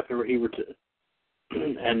WWF,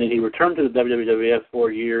 and then he returned to the WWF for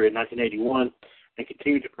a year in 1981 and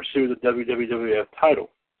continued to pursue the WWF title.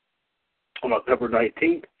 On October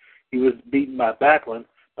 19th, he was beaten by Backlund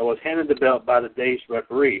and was handed the belt by the dazed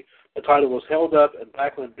referee. The title was held up, and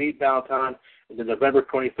Backlund beat Valentine in the November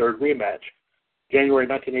 23rd rematch. January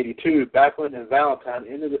 1982, Backlund and Valentine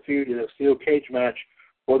ended the feud in a steel cage match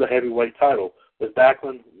for the heavyweight title, with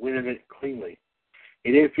Backlund winning it cleanly.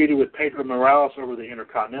 He then feuded with Pedro Morales over the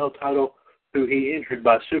Intercontinental title, who he injured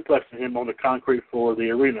by suplexing him on the concrete floor of the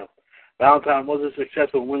arena. Valentine wasn't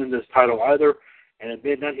successful in winning this title either, and in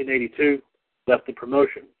mid-1982, left the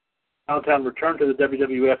promotion. Valentine returned to the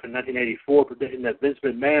WWF in 1984, predicting that Vince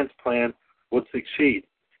McMahon's plan would succeed.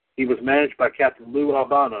 He was managed by Captain Lou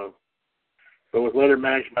Albano, but was later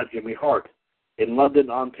managed by Jimmy Hart. In London,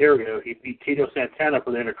 Ontario, he beat Tito Santana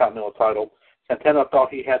for the Intercontinental title. Santana thought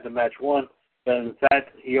he had the match won, but in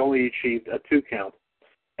fact, he only achieved a 2 count.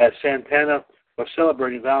 As Santana was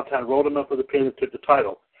celebrating, Valentine rolled him up with a pin and took the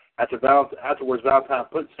title. Afterwards, Valentine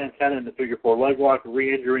put Santana in the figure 4 leg lock,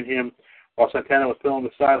 re-injuring him, while Santana was still on the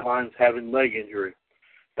sidelines having leg injury.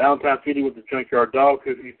 Valentine feuded with the Junkyard Dog,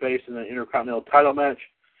 who he faced in the Intercontinental title match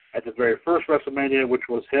at the very first WrestleMania, which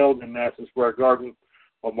was held in Madison Square Garden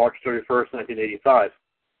on March 31st, 1985.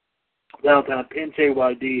 Valentine pinned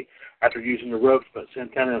JYD after using the ropes, but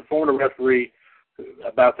Santana informed the referee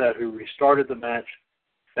about that, who restarted the match.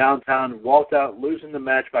 Valentine walked out, losing the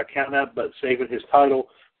match by count-out, but saving his title.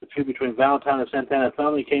 The feud between Valentine and Santana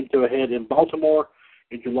finally came to a head in Baltimore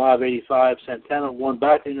in July of '85. Santana won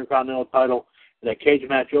back the Intercontinental title in a cage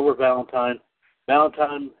match over Valentine.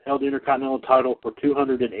 Valentine held the Intercontinental title for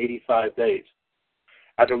 285 days.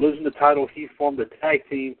 After losing the title, he formed a tag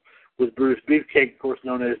team with Bruce Beefcake, of course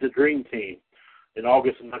known as the Dream Team, in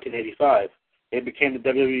August of 1985. They became the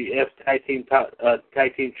WWF tag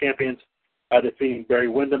team champions by defeating Barry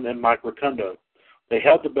Windham and Mike Rotundo. They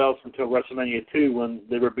held the belts until WrestleMania 2, when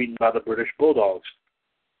they were beaten by the British Bulldogs.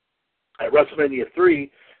 At WrestleMania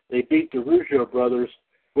 3, they beat the Rougeau brothers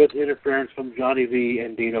with interference from Johnny V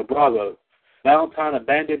and Dino Bravo. Valentine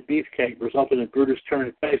abandoned Beefcake, resulting in Brutus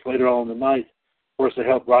turning face later on in the night, of course, to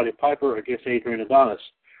help Roddy Piper against Adrian Adonis.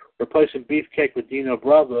 Replacing Beefcake with Dino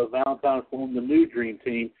Bravo, Valentine formed the new Dream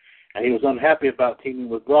Team, and he was unhappy about teaming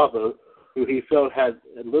with Bravo, who he felt had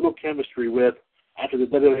little chemistry with after the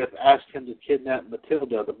WWF asked him to kidnap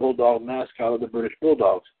Matilda, the Bulldog mascot of the British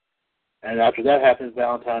Bulldogs. And after that happened,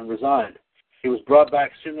 Valentine resigned. He was brought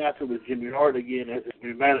back soon after with Jimmy Hart again as his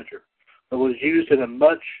new manager, but was used in a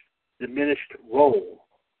much diminished role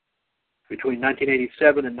between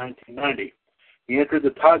 1987 and 1990. He entered the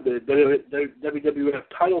WWF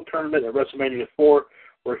title tournament at WrestleMania 4,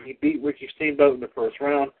 where he beat Ricky Steamboat in the first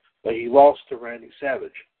round, but he lost to Randy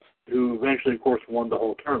Savage, who eventually, of course, won the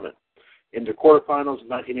whole tournament. In the quarterfinals in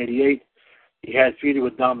 1988, he had feuded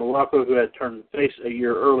with Don Morocco, who had turned face a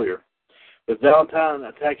year earlier. With Valentine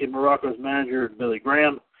attacking Morocco's manager, Billy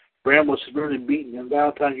Graham, Graham was severely beaten, and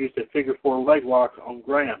Valentine used a figure-4 leg lock on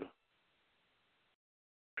Graham,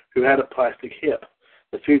 who had a plastic hip.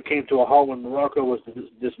 The feud came to a halt when Morocco was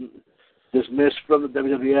dismissed from the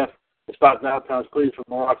WWF, despite Valentine's pleas for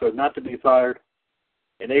Morocco not to be fired.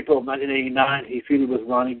 In April of 1989, he feuded with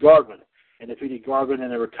Ronnie Garvin, and defeated Garvin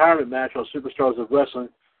in a retirement match on Superstars of Wrestling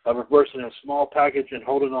by reversing a small package and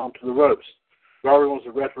holding on to the ropes. Garvin was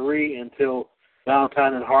the referee until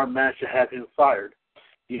Valentine and Hart managed to have him fired.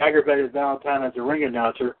 He aggravated Valentine as a ring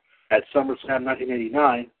announcer at SummerSlam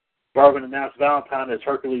 1989. Garvin announced Valentine as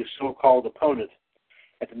Hercules' so-called opponent.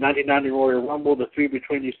 At the 1990 Royal Rumble, the feud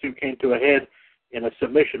between these two came to a head in a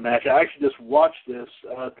submission match. I actually just watched this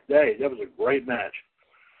today. That was a great match.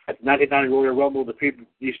 At the 1990 Royal Rumble, the feud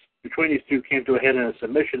between these two came to a head in a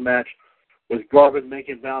submission match, with Garvin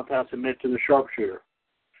making Valentine submit to the sharpshooter.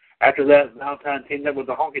 After that, Valentine teamed up with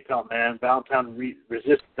the Honky Tonk Man. Valentine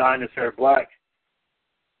resisted dyeing his hair black,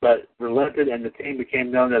 but relented, and the team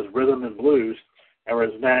became known as Rhythm and Blues and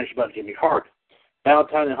was managed by Jimmy Hart.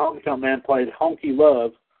 Valentine and Honky Tonk Man played Honky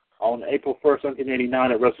Love on April 1st,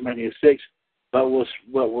 1989 at WrestleMania 6, but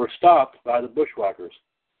were stopped by the Bushwhackers.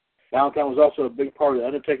 Valentine was also a big part of The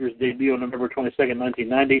Undertaker's debut on November 22nd,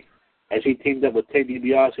 1990, as he teamed up with Ted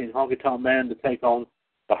DiBiase and Honky Tonk Man to take on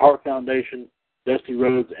the Hart Foundation, Dusty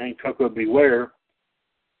Rhodes, and Coco Beware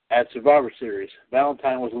at Survivor Series.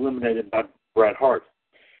 Valentine was eliminated by Bret Hart.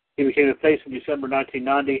 He became a face in December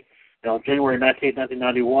 1990, and on January 19,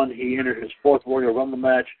 1991, he entered his fourth Royal Rumble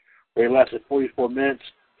match, where he lasted 44 minutes.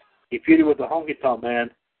 He feuded with the Honky Tonk Man,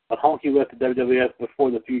 but Honky left the WWF before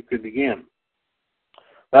the feud could begin.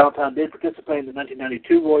 Valentine did participate in the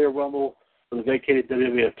 1992 Royal Rumble for the vacated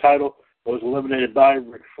WWF title, but was eliminated by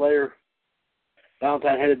Ric Flair.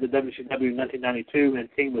 Valentine headed the WCW in 1992 and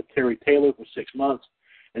teamed with Terry Taylor for 6 months,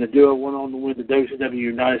 and the duo went on to win the WCW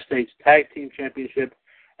United States Tag Team Championship.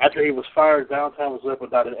 After he was fired, Valentine was left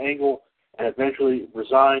without an angle and eventually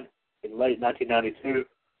resigned in late 1992,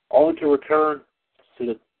 only to return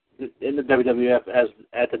in the WWF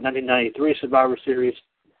at the 1993 Survivor Series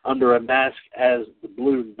under a mask as the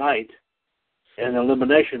Blue Knight in an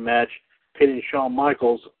elimination match pitting Shawn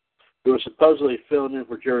Michaels, who was supposedly filling in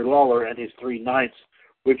for Jerry Lawler and his three Knights,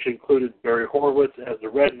 which included Barry Horowitz as the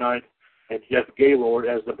Red Knight and Jeff Gaylord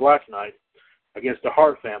as the Black Knight, against the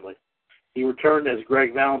Hart family. He returned as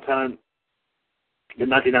Greg Valentine in the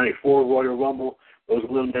 1994 Royal Rumble, but was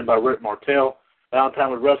eliminated by Rick Martel. Valentine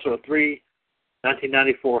would wrestle at 3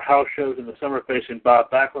 1994 house shows in the summer, facing Bob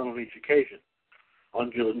Backlund on each occasion. On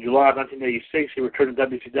July of 1986, he returned to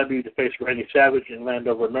WCW to face Randy Savage in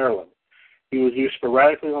Landover, Maryland. He was used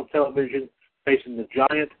sporadically on television, facing the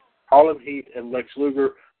Giant, Harlem Heat, and Lex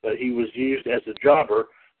Luger, but he was used as a jobber,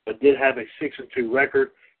 but did have a 6-2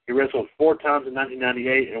 record. He wrestled 4 times in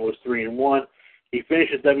 1998 and was 3-1. He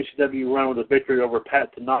finished his WCW run with a victory over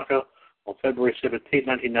Pat Tanaka on February 17,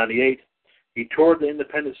 1998. He toured the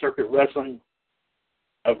independent circuit wrestling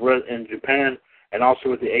in Japan and also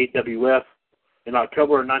with the AWF. In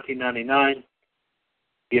October of 1999,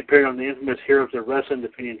 he appeared on the infamous Heroes of Wrestling,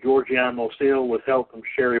 defeating Georgiano Mosile with help from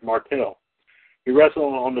Sherry Martel. He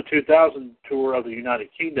wrestled on the 2000 tour of the United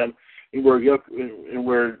Kingdom, where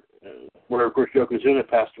of course Yokozuna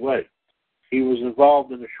passed away. He was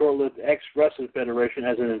involved in the short-lived X-Wrestling Federation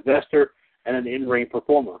as an investor and an in-ring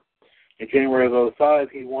performer. In January of 2005,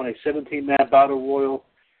 he won a 17-man battle royal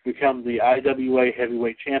to become the IWA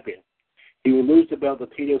Heavyweight Champion. He would lose the belt to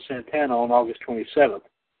Tito Santana on August 27th.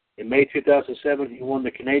 In May 2007, he won the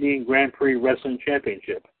Canadian Grand Prix Wrestling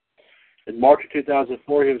Championship. In March of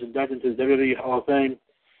 2004, he was inducted into the WWE Hall of Fame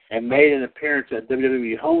and made an appearance at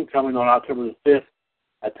WWE Homecoming on October the 5th,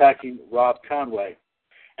 attacking Rob Conway.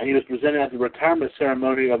 And he was presented at the retirement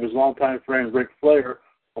ceremony of his longtime friend Ric Flair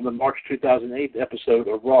on the March 2008 episode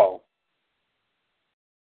of Raw.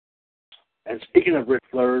 And speaking of Ric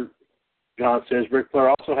Flair, John says Ric Flair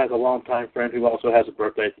also has a longtime friend who also has a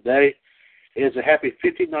birthday today. It is a happy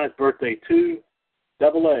 59th birthday to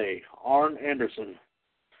AA, Arn Anderson.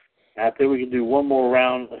 I think we can do one more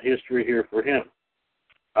round of history here for him.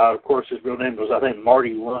 Of course, his real name was, I think,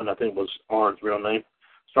 Marty Lund, I think was Arn's real name.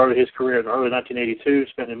 Started his career in early 1982,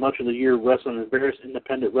 spending much of the year wrestling in various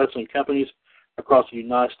independent wrestling companies across the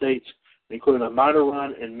United States, including a minor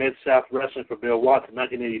run in Mid-South Wrestling for Bill Watts in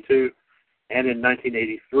 1982 and in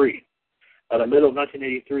 1983. By the middle of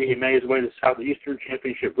 1983, he made his way to Southeastern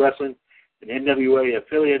Championship Wrestling, an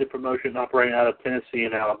NWA-affiliated promotion operating out of Tennessee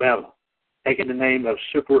and Alabama, taking the name of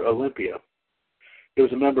Super Olympia. He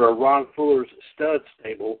was a member of Ron Fuller's Stud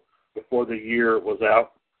Stable before the year was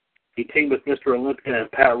out. He teamed with Mr. Olympia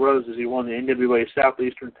and Pat Rose as he won the NWA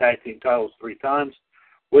Southeastern Tag Team titles 3 times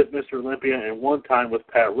with Mr. Olympia and 1 time with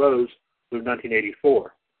Pat Rose through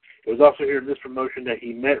 1984. It was also here in this promotion that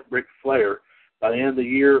he met Ric Flair. By the end of the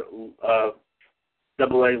year, AA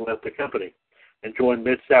left the company and joined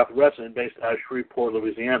Mid-South Wrestling based out of Shreveport,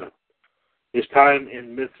 Louisiana. His time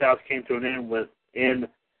in Mid-South came to an end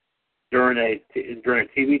during a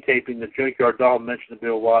TV taping. The Junkyard Doll mentioned to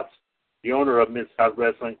Bill Watts, the owner of Mid-South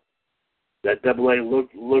Wrestling, that AA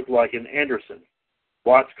looked like an Anderson.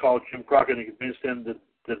 Watts called Jim Crockett and convinced him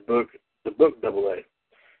to book AA.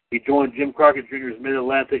 He joined Jim Crockett Jr.'s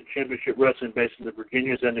Mid-Atlantic Championship Wrestling based in the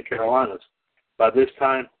Virginias and the Carolinas. By this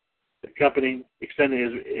time, the company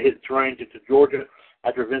extended its range into Georgia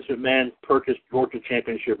after Vince McMahon purchased Georgia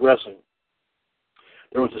Championship Wrestling.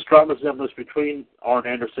 There was a strong resemblance between Arn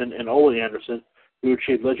Anderson and Ole Anderson, who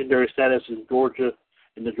achieved legendary status in the Georgia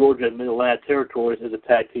and Mid-Atlantic territories as a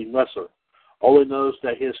tag team wrestler. Ole knows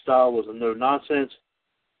that his style was a no-nonsense.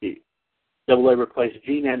 AA replaced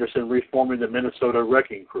Gene Anderson, reforming the Minnesota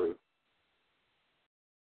Wrecking Crew.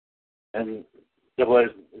 And AA,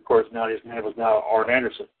 of course, now his name was now Arn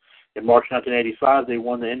Anderson. In March 1985, they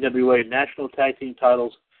won the NWA National Tag Team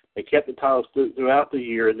titles. They kept the titles throughout the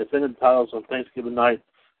year and defended the titles on Thanksgiving night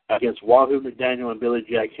against Wahoo McDaniel and Billy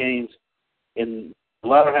Jack Haynes. In the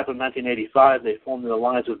latter half of 1985, they formed an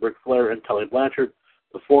alliance with Ric Flair and Tully Blanchard.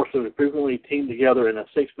 The force would frequently team together in a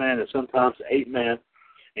 6-man and sometimes 8-man.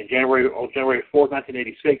 On January 4,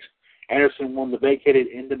 1986, Anderson won the vacated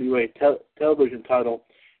NWA television title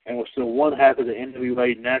and was still one half of the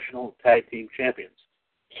NWA National Tag Team Champions.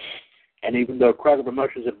 And even though Crockett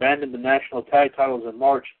Promotions abandoned the national tag titles in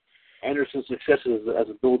March, Anderson's successes as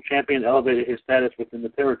a dual champion elevated his status within the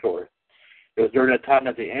territory. It was during that time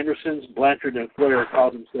that the Andersons, Blanchard, and Flair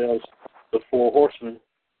called themselves the Four Horsemen.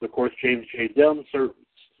 Of course, James J. Dillon, serving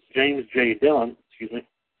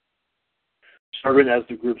as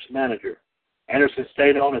the group's manager. Anderson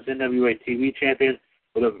stayed on as NWA TV champion,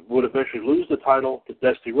 but would eventually lose the title to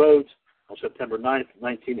Dusty Rhodes on September 9,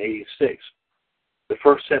 1986. The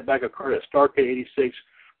first setback occurred at Starrcade 86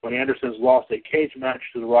 when Andersons lost a cage match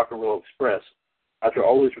to the Rock and Roll Express. After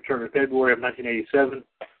Ole's return in February of 1987,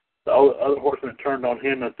 the other horsemen turned on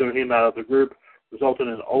him and threw him out of the group, resulting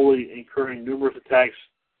in Ole incurring numerous attacks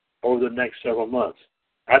over the next several months.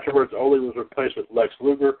 Afterwards, Ole was replaced with Lex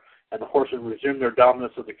Luger, and the horsemen resumed their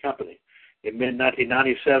dominance of the company. In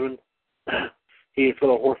mid-1997, he and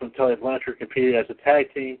fellow horseman Tully Blanchard competed as a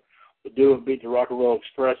tag team. The duo beat the Rock and Roll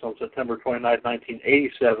Express on September 29,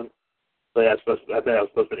 1987. I think that was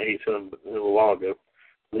supposed to be 87 a little while ago.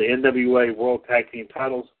 The NWA World Tag Team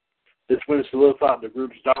titles. This win solidified the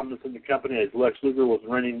group's dominance in the company as Lex Luger was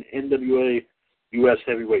reigning NWA U.S.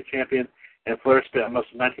 Heavyweight Champion, and Flair spent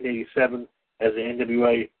most of 1987 as the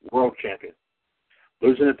NWA World Champion,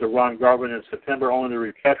 losing it to Ron Garvin in September, only to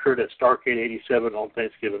recapture it at Starrcade 87 on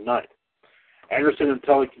Thanksgiving night. Anderson and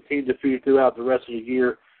Tully continued to feud throughout the rest of the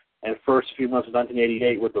year and first few months of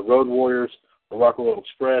 1988 with the Road Warriors, the Rock and Roll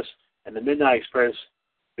Express, and the Midnight Express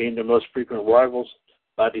being their most frequent rivals.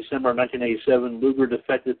 By December of 1987, Luger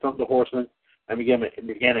defected from the Horsemen and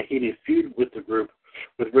began a heated feud with the group,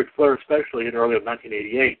 with Ric Flair especially in early of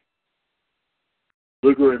 1988.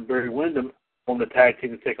 Luger and Barry Windham formed a tag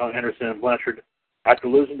team to take on Anderson and Blanchard. After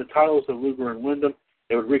losing the titles to Luger and Windham,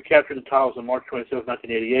 they would recapture the titles on March 27,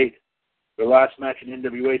 1988. Their last match in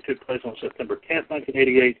NWA took place on September 10,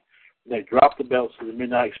 1988, and they dropped the belts to the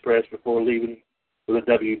Midnight Express before leaving for the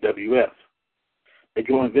WWF. They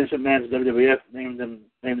joined Vince McMahon's WWF, naming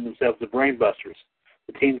themselves the Brainbusters.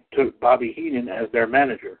 The team took Bobby Heenan as their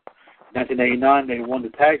manager. In 1989, they won the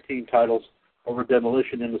tag team titles over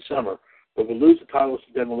Demolition in the summer, but would lose the titles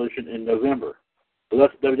to Demolition in November. They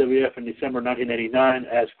left the WWF in December 1989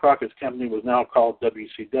 as Crockett's company was now called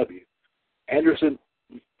WCW. Anderson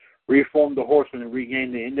reformed the Horsemen and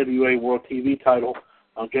regained the NWA World TV title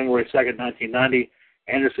on January 2, 1990.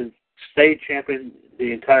 Anderson stayed champion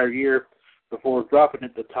the entire year before dropping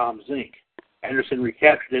it to Tom Zink. Anderson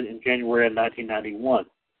recaptured it in January of 1991.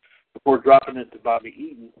 Before dropping it to Bobby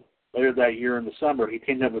Eaton later that year in the summer, he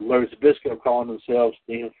teamed up with Larry Zbyszko, calling themselves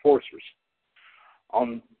the Enforcers.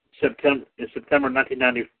 In September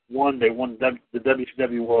 1991, they won the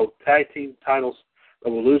WCW World Tag Team titles,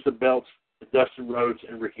 but will lose the belts to Dustin Rhodes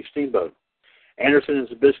and Ricky Steamboat. Anderson and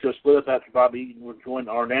Zbyszko split up after Bobby Eaton would join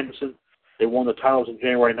Arn Anderson. They won the titles in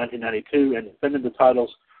January 1992 and defended the titles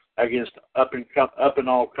against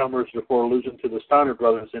up-and-all-comers before losing to the Steiner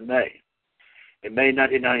brothers in May. In May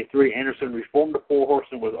 1993, Anderson reformed the Four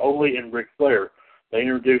Horsemen with Ole and Ric Flair. They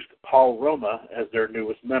introduced Paul Roma as their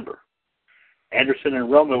newest member. Anderson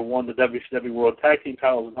and Roma won the WCW World Tag Team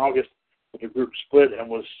titles in August, but the group split and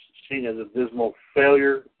was seen as a dismal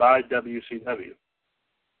failure by WCW.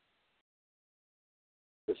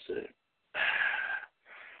 Let's see.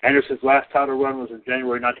 Anderson's last title run was in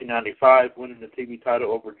January 1995, winning the TV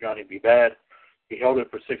title over Johnny B. Bad. He held it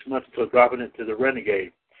for 6 months until dropping it to the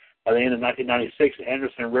Renegade. By the end of 1996,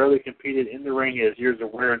 Anderson rarely competed in the ring as years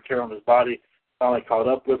of wear and tear on his body finally caught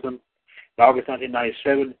up with him. In August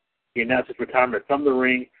 1997, he announced his retirement from the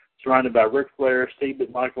ring, surrounded by Ric Flair, Steve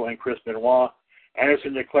McMichael, and Chris Benoit.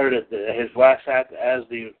 Anderson declared that his last act as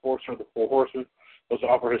the enforcer of the Four Horsemen was to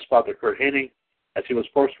offer his spot to Kurt Hennig, as he was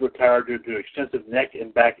forced to retire due to extensive neck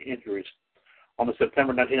and back injuries. On the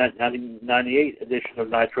September 1998 edition of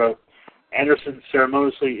Nitro, Anderson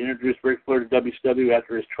ceremoniously introduced Ric Flair to WCW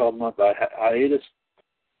after his 12-month hiatus.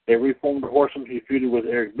 They reformed the Horsemen, who feuded with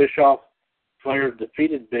Eric Bischoff. Flair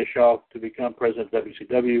defeated Bischoff to become president of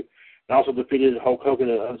WCW, and also defeated Hulk Hogan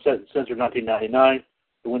at Uncensored 1999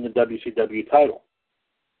 to win the WCW title.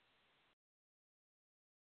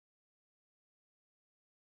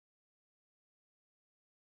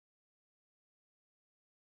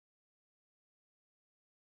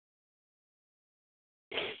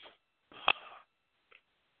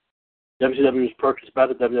 WCW was purchased by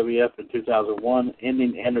the WWF in 2001,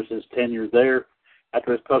 ending Anderson's tenure there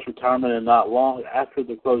after his post-retirement and not long after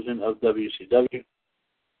the closing of WCW.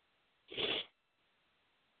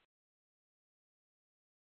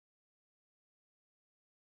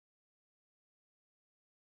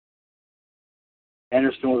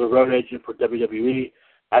 Anderson was a road agent for WWE.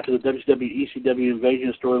 After the WCW ECW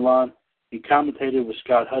Invasion storyline, he commentated with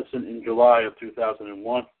Scott Hudson in July of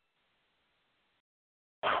 2001.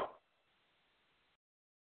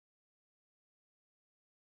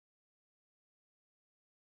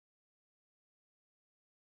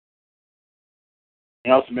 He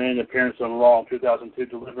also made an appearance on Raw in 2002,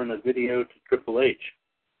 delivering a video to Triple H.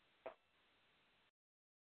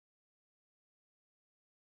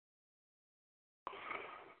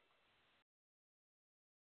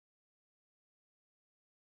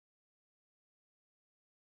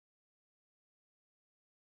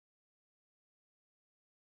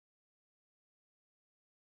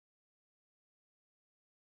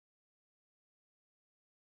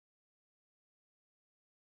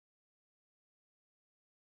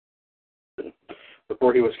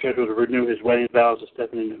 Before he was scheduled to renew his wedding vows to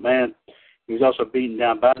Stephanie McMahon, he was also beaten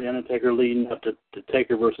down by The Undertaker leading up to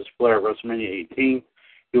Taker versus Flair at WrestleMania 18.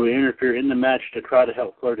 He would interfere in the match to try to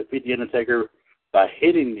help Flair defeat The Undertaker by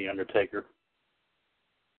hitting The Undertaker.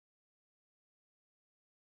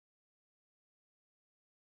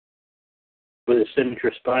 With his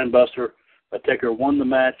signature spine buster, Taker won the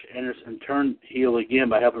match. Anderson turned heel again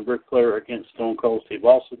by helping Ric Flair against Stone Cold Steve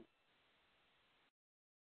Austin.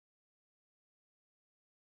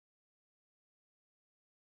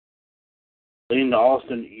 Leading to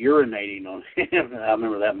Austin urinating on him. I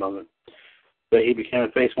remember that moment. But he became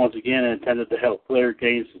a face once again and intended to help Flair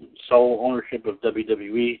gain sole ownership of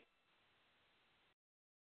WWE.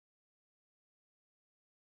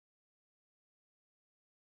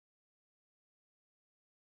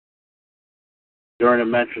 During a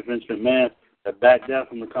match with Vince McMahon, that backed down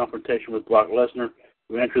from the confrontation with Brock Lesnar,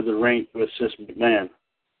 who entered the ring to assist McMahon.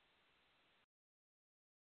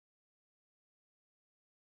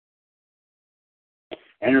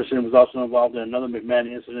 Anderson was also involved in another McMahon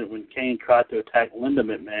incident when Kane tried to attack Linda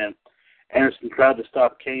McMahon. Anderson tried to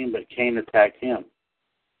stop Kane, but Kane attacked him.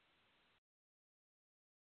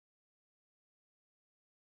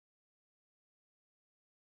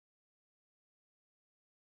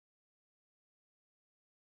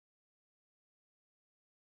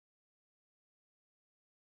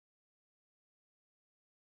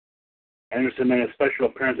 Anderson made a special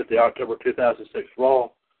appearance at the October 2006 Raw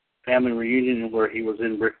family reunion where he was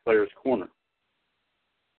in Ric Flair's corner.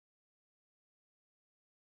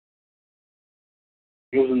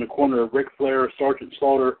 He was in the corner of Ric Flair, Sergeant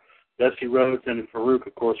Slaughter, Dusty Rhodes, and Farouk,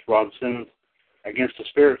 of course, Ron Simmons, against the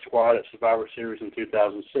Spirit Squad at Survivor Series in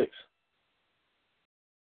 2006.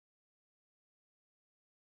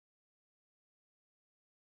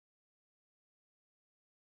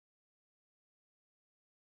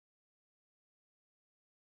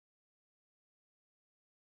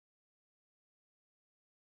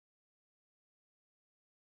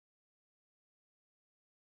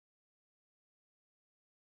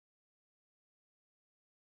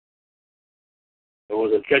 There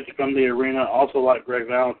was a ejected from the arena, also like Greg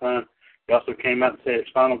Valentine. He also came out and said his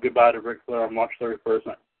final goodbye to Ric Flair on March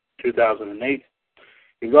 31st, 2008.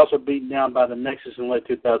 He was also beaten down by the Nexus in late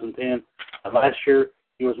 2010. And last year,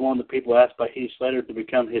 he was one of the people asked by Heath Slater to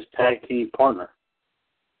become his tag team partner.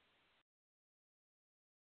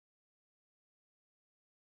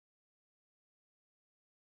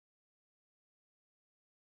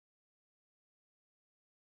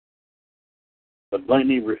 But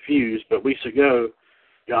Blaney refused. But weeks ago,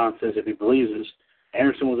 John says if he believes this,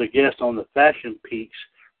 Anderson was a guest on the Fashion Peaks,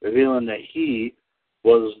 revealing that he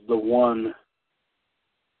was the one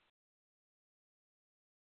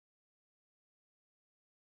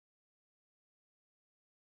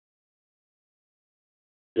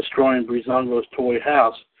destroying Breezango's toy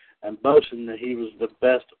house and boasting that he was the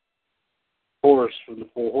best horse from the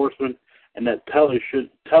Four Horsemen and that Tully should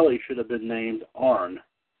have been named Arn.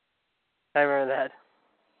 I remember that.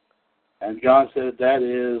 And John said that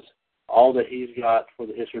is all that he's got for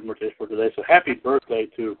the history of Mercedes for today. So happy birthday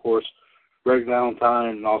to, of course, Greg Valentine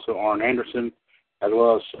and also Arn Anderson, as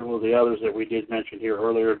well as several of the others that we did mention here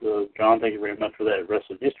earlier. John, thank you very much for that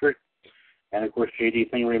wrestling history. And, of course,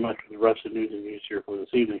 JD, thank you very much for the wrestling news and views here for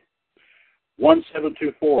this evening.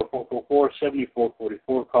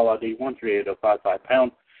 1-724-444-7444, call ID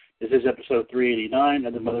 138055#. This is episode 389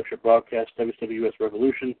 of the Mothership Broadcast, WCWUS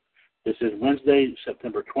Revolution. This is Wednesday,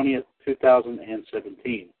 September 20th,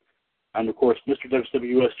 2017. I'm, of course, Mr.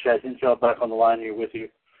 WCWUS Chad Henshaw back on the line here with you,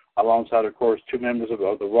 alongside, of course, two members of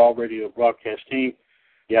the Raw Radio broadcast team,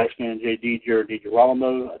 the Iceman JD, Jared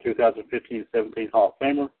DiGirolamo, a 2015-17 Hall of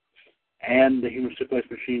Famer, and the Human Suplex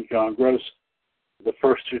Machine, John Gross, the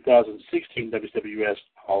first 2016 WCWUS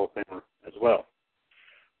Hall of Famer as well.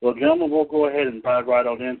 Well, gentlemen, we'll go ahead and dive right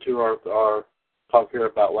on into our talk here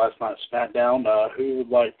about last night's Smackdown. Who would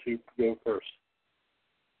like to go first?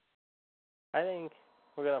 I think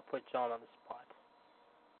we're going to put John on the spot.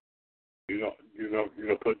 You're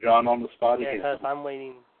gonna put John on the spot Yeah, again? because I'm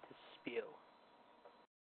waiting to spew.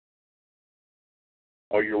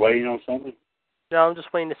 Oh, you're waiting on something? No, I'm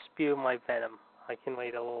just waiting to spew my venom. I can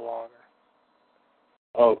wait a little longer.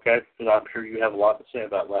 Oh, okay, because I'm sure you have a lot to say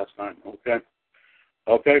about last night.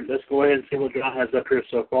 Okay, let's go ahead and see what John has up here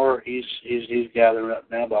so far. He's gathering up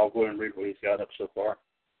now, but I'll go ahead and read what he's got up so far.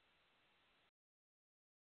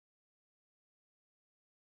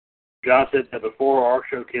 John said that before our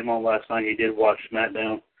show came on last night, he did watch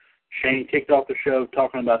SmackDown. Shane kicked off the show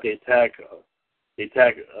talking about the attack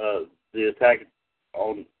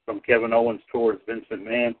from Kevin Owens towards Vince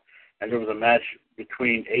McMahon, and there was a match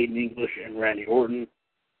between Aiden English and Randy Orton.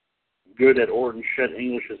 Good that Orton shut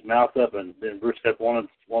English's mouth up, and then Rusev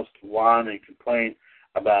wants to whine and complain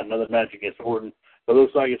about another match against Orton. But it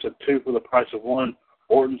looks like it's a 2 for the price of 1.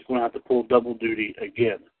 Orton's going to have to pull double duty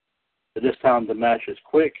again. But this time the match is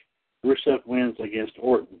quick. Rusev wins against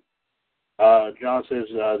Orton. John says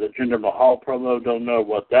the Jinder Mahal promo, don't know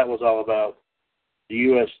what that was all about. The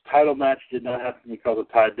U.S. title match did not happen because of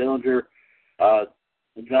Ty Dillinger.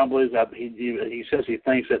 John believes that he says he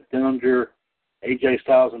thinks that Dillinger, AJ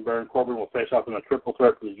Styles, and Baron Corbin will face off in a triple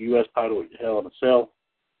threat for the U.S. title at Hell in a Cell.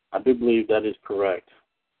 I do believe that is correct.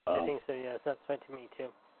 I think so, yes. That's right to me,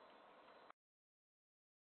 too.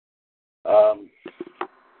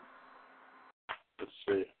 Let's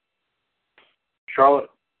see. Charlotte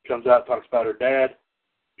comes out and talks about her dad.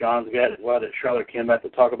 John's glad that Charlotte came back to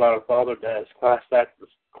talk about her father. Dad's class act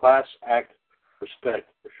respect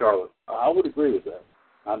for Charlotte. I would agree with that.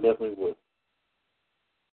 I definitely would.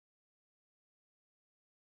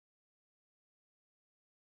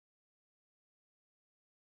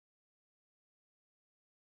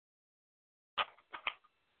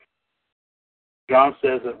 John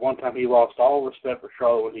says that one time he lost all respect for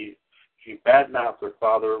Charlotte when she badmouthed her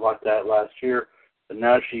father like that last year, but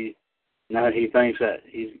now he thinks that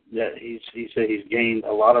he said he's gained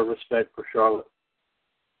a lot of respect for Charlotte.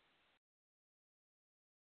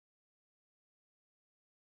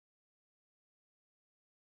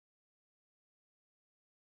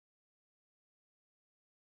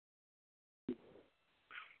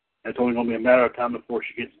 It's only going to be a matter of time before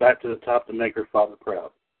she gets back to the top to make her father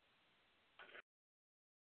proud.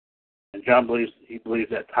 And John believes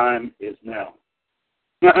that time is now.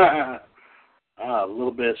 A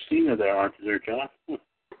little bit of Cena there, aren't you there, John? Yeah.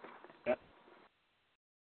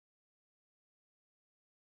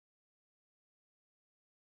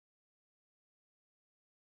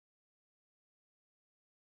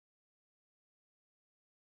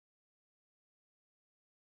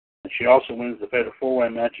 And she also wins the Fatal 4-Way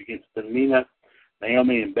match against Tamina,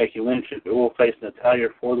 Naomi, and Becky Lynch, who will face Natalya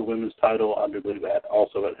for the women's title, I believe,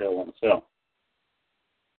 also at Hell in a Cell.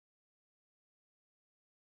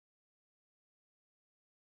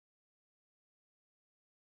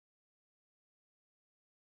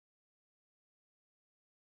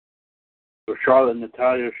 For Charlotte and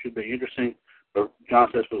Natalya should be interesting. But John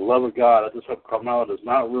says, for the love of God, I just hope Carmella does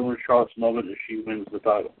not ruin Charlotte's moment if she wins the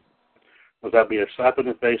title. Would that be a slap in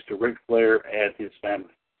the face to Ric Flair and his family?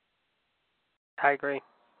 I agree.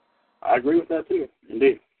 I agree with that, too,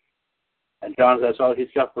 indeed. And John, that's all he's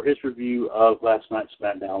got for his review of last night's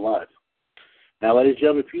SmackDown Live. Now, ladies and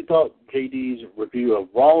gentlemen, if you thought JD's review of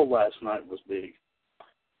Raw last night was big,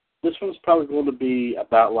 this one's probably going to be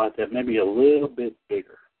about like that, maybe a little bit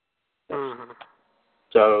bigger. Mm-hmm.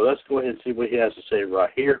 So let's go ahead and see what he has to say right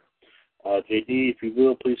here. JD, if you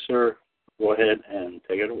will, please, sir, go ahead and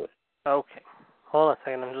take it away. Okay. Hold on a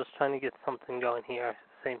second. I'm just trying to get something going here at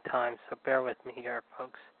the same time, so bear with me here,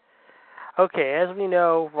 folks. Okay, as we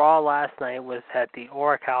know, Raw last night was at the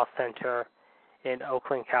Oracle Center in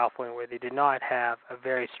Oakland, California, where they did not have a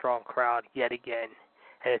very strong crowd yet again.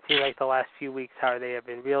 And it seems like the last few weeks, how they have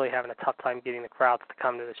been really having a tough time getting the crowds to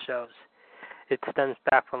come to the shows. It stems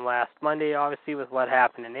back from last Monday, obviously, with what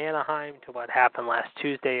happened in Anaheim, to what happened last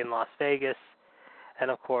Tuesday in Las Vegas, and,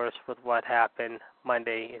 of course, with what happened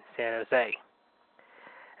Monday in San Jose.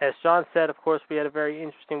 As John said, of course, we had a very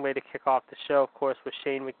interesting way to kick off the show, of course, with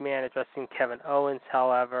Shane McMahon addressing Kevin Owens.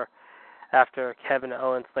 However, after Kevin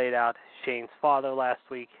Owens laid out Shane's father last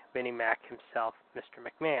week, Vinnie Mac himself, Mr.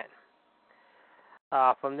 McMahon.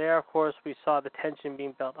 From there, of course, we saw the tension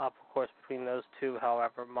being built up, of course, between those two,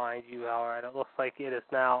 however, mind you, however, and it looks like it is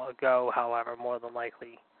now a go, however, more than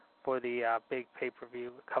likely, for the big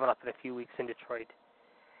pay-per-view coming up in a few weeks in Detroit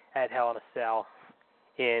at Hell in a Cell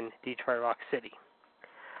in Detroit Rock City.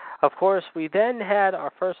 Of course, we then had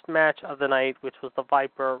our first match of the night, which was the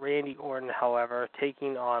Viper, Randy Orton, however,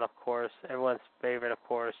 taking on, of course, everyone's favorite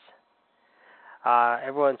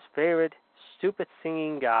stupid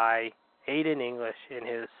singing guy, Aiden English, in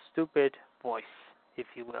his stupid voice, if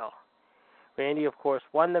you will. Randy, of course,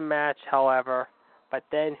 won the match, however, but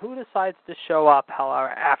then who decides to show up, however,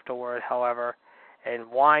 afterward, however, and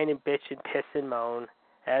whine and bitch and piss and moan,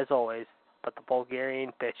 as always, but the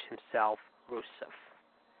Bulgarian bitch himself, Rusev.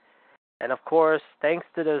 And, of course, thanks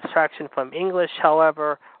to the distraction from English,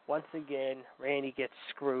 however, once again, Randy gets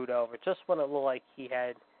screwed over. Just when it looked like he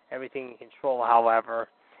had everything in control, however,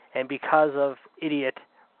 and because of idiot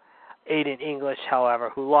Aiden English, however,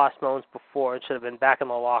 who lost moments before and should have been back in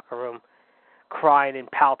the locker room crying and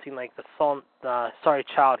pouting like the sorry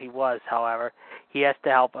child he was, however, he has to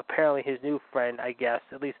help apparently his new friend, I guess,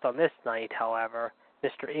 at least on this night, however,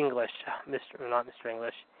 Mr.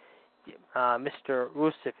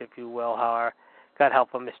 Rusev, if you will, however, got help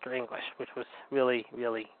from Mr. English, which was really,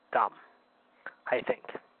 really dumb, I think.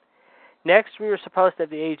 Next, we were supposed to have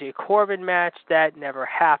the AJ Corbin match. That never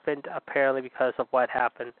happened, apparently, because of what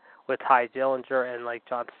happened with Ty Dillinger. And like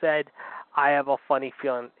John said, I have a funny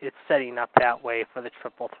feeling it's setting up that way for the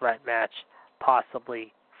triple threat match,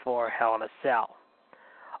 possibly for Hell in a Cell.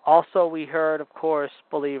 Also, we heard, of course,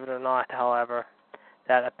 believe it or not, however,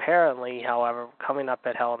 that apparently, however, coming up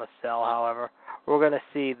at Hell in a Cell, however, we're going to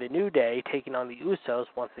see the New Day taking on the Usos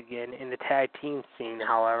once again in the tag team scene,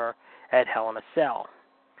 however, at Hell in a Cell.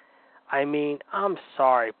 I mean, I'm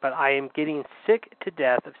sorry, but I am getting sick to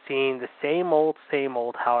death of seeing the same old,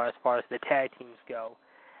 however, as far as the tag teams go.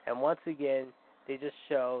 And once again, they just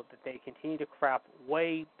show that they continue to crap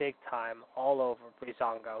way big time all over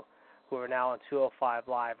Breezango, who are now on 205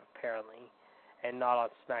 Live, apparently, and not on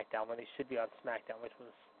SmackDown, when they should be on SmackDown, which was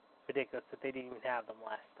ridiculous that they didn't even have them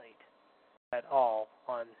last night at all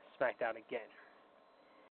on SmackDown again.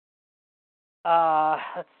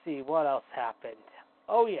 Let's see, what else happened?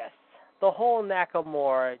 Oh, yes, the whole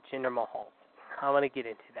Nakamura-Jinder Mahal. I'm going to get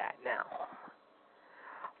into that now.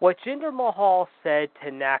 What Jinder Mahal said to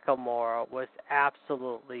Nakamura was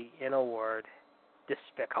absolutely, in a word,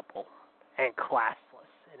 despicable and classless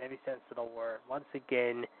in every sense of the word. Once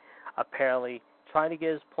again, apparently trying to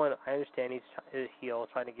get his point. I understand he's a heel,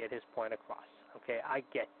 trying to get his point across. Okay, I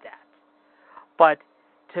get that. But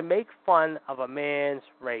to make fun of a man's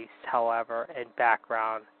race, however, and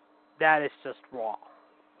background, that is just wrong.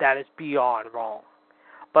 That is beyond wrong.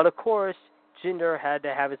 But of course, Jinder had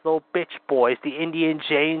to have his little bitch boys, the Indian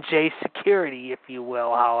J&J security, if you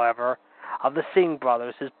will, however, of the Singh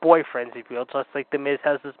brothers, his boyfriends, if you will, just like the Miz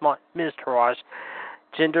has his Miz Taraj.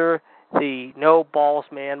 Jinder, the no-balls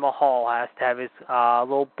man Mahal, has to have his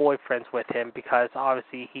little boyfriends with him because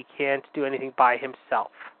obviously he can't do anything by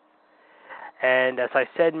himself. And as I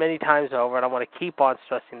said many times over, and I want to keep on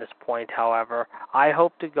stressing this point, however, I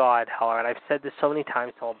hope to God, however, and I've said this so many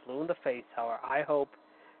times till I'm blue in the face, however, I hope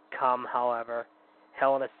come, however,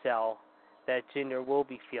 Hell in a Cell, that Jinder will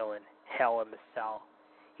be feeling Hell in the Cell.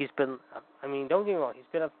 He's been, don't get me wrong, he's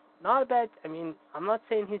been I'm not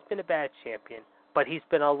saying he's been a bad champion, but he's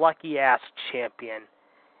been a lucky-ass champion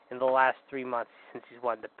in the last 3 months since he's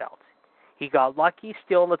won the belt. He got lucky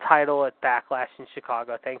stealing the title at Backlash in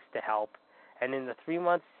Chicago thanks to help. And in the 3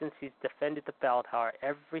 months since he's defended the belt, however,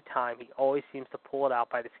 every time he always seems to pull it out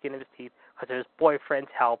by the skin of his teeth because of his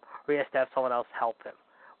boyfriend's help, or he has to have someone else help him.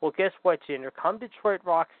 Well, guess what, Jinder? Come Detroit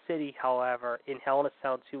Rock City, however, in Hell in a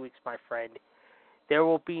Cell in 2 weeks, my friend, there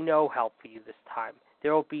will be no help for you this time.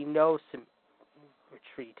 There will be no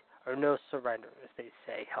retreat or no surrender, as they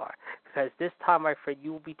say, however, because this time, my friend,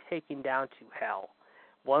 you will be taken down to hell,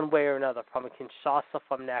 one way or another, from a Kinshasa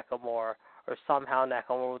from Nakamura, or somehow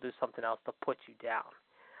Nakamura will do something else to put you down.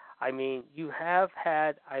 I mean, you have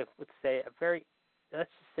had, I would say, a very, let's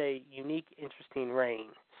just say, unique, interesting reign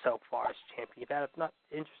so far as champion. You've had an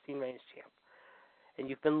interesting reign as champ. And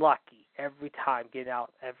you've been lucky every time, getting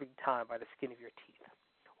out every time by the skin of your teeth.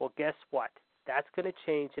 Well, guess what? That's going to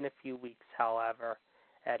change in a few weeks, however,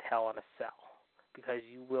 at Hell in a Cell. Because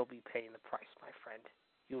you will be paying the price, my friend.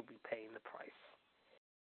 You will be paying the price.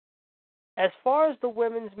 As far as the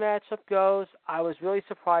women's matchup goes, I was really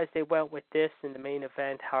surprised they went with this in the main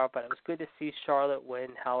event, however, but it was good to see Charlotte win.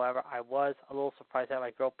 However, I was a little surprised that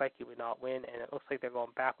my girl Becky would not win, and it looks like they're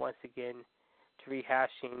going back once again to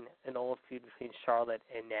rehashing an old feud between Charlotte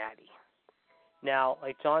and Natty. Now,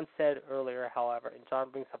 like John said earlier, however, and John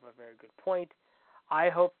brings up a very good point, I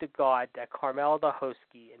hope to God that Carmella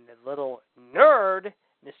Dahosky and the little nerd,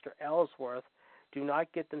 Mr. Ellsworth, do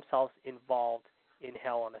not get themselves involved in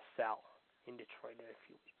Hell in a Cell in Detroit in a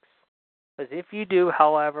few weeks. Because if you do,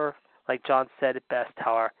 however, like John said it best,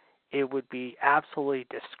 however, it would be absolutely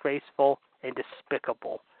disgraceful and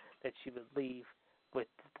despicable that she would leave with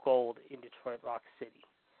gold in Detroit Rock City.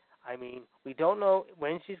 I mean, we don't know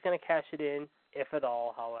when she's going to cash it in, if at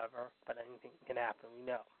all, however, but anything can happen, we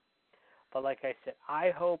know. But like I said, I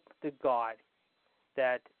hope to God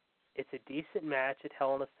that it's a decent match at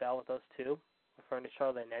Hell in a Cell with those two, referring to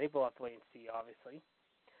Charlotte and Eddie. We'll have to wait and see, obviously.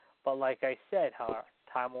 But like I said, however,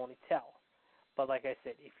 time will only tell. But like I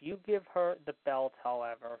said, if you give her the belt,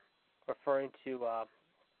 however, referring to,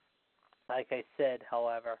 like I said,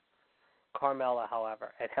 however, Carmella,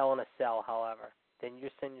 however, at Hell in a Cell, however, then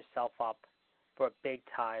you're setting yourself up for a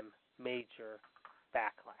big-time, major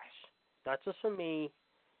backlash. Not just from me,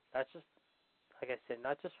 not just, like I said,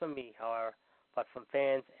 not just from me, however, but from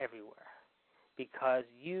fans everywhere. Because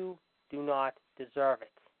you do not deserve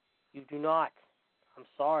it. You do not. I'm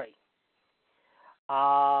sorry.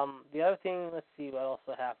 The other thing, let's see what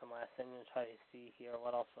also happened last night. I'm going to try to see here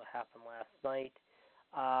what also happened last night.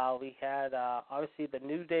 We had, obviously, the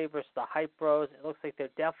New Day versus the Hype Bros. It looks like they're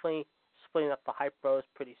definitely splitting up the Hype Bros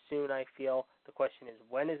pretty soon, I feel. The question is,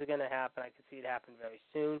 when is it going to happen? I can see it happen very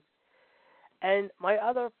soon. And my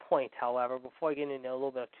other point, however, before I get into a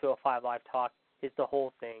little bit of 205 Live talk, is the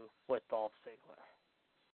whole thing with Dolph Ziggler.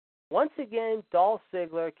 Once again, Dolph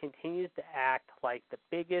Ziggler continues to act like the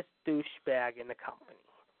biggest douchebag in the company.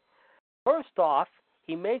 First off,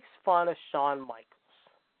 he makes fun of Shawn Michaels.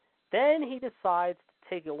 Then he decides to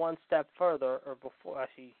take it one step further, or before,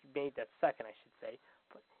 actually, he made that second, I should say.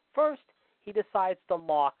 But first, he decides to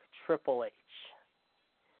mock Triple H.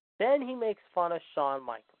 Then he makes fun of Shawn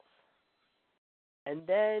Michaels. And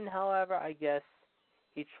then, however, I guess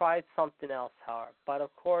he tried something else, however. But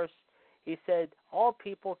of course, he said all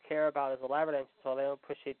people care about is elaborate entrance, so they don't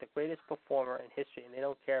appreciate the greatest performer in history, and they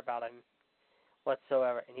don't care about him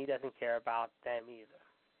whatsoever, and he doesn't care about them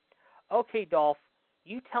either. Okay, Dolph,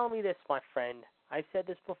 you tell me this, my friend. I said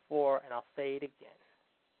this before, and I'll say it again.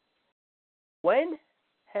 When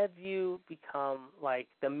have you become like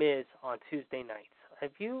The Miz on Tuesday nights?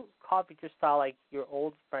 Have you copied your style like your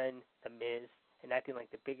old friend The Miz and acting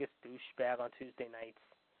like the biggest douchebag on Tuesday nights?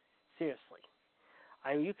 Seriously.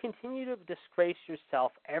 I mean, you continue to disgrace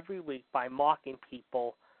yourself every week by mocking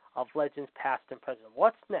people of legends past and present.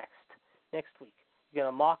 What's next week? You're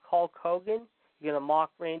going to mock Hulk Hogan? You're going to mock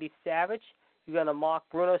Randy Savage? You're going to mock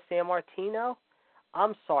Bruno Sammartino?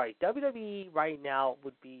 I'm sorry. WWE right now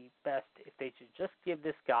would be best if they should just give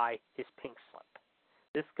this guy his pink slip.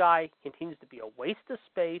 This guy continues to be a waste of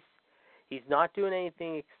space. He's not doing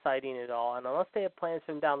anything exciting at all. And unless they have plans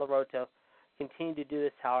for him down the road to continue to do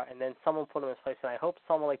this, however, and then someone put him in his place. And I hope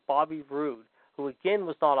someone like Bobby Roode, who again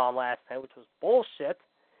was not on last night, which was bullshit,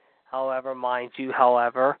 however, mind you,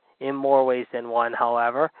 however, in more ways than one,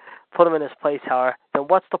 however, put him in his place, however, then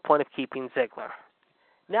what's the point of keeping Ziggler?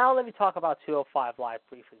 Now let me talk about 205 Live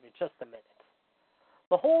briefly for just a minute.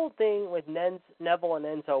 The whole thing with Neville and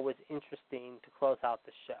Enzo was interesting to close out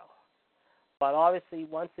the show. But obviously,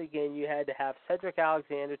 once again, you had to have Cedric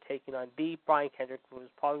Alexander taking on the Brian Kendrick, who was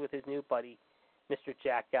probably with his new buddy, Mr.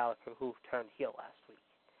 Jack Gallagher, who turned heel last week.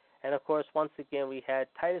 And, of course, once again, we had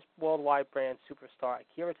Titus Worldwide Brand superstar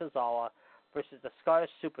Akira Tozawa versus the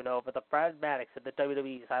Scottish Supernova, the Brad Maddox of the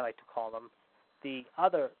WWE, as I like to call them, the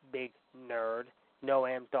other big nerd,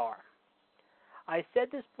 Noam Dar. I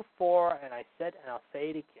said this before, and I'll say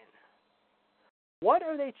it again. What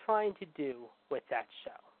are they trying to do with that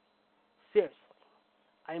show? Seriously.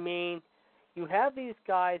 I mean, you have these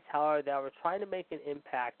guys, however, that were trying to make an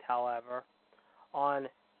impact, however, on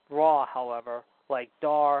Raw, however, like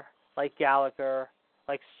Dar, like Gallagher,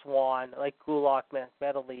 like Swan, like Gulak,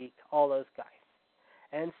 Metalik, all those guys.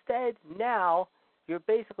 And instead, now, you're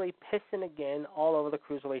basically pissing again all over the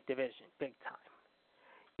Cruiserweight division, big time.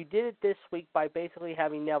 You did it this week by basically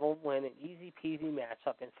having Neville win an easy-peasy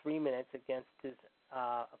matchup in 3 minutes against his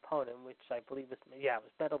opponent, which I believe was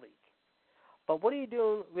Metalik. But what are you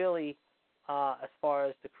doing, really, as far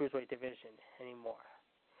as the Cruiserweight division anymore?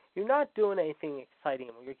 You're not doing anything exciting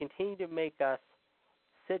anymore. You're continuing to make us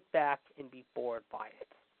sit back and be bored by it.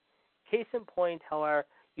 Case in point, however,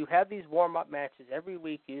 you have these warm-up matches every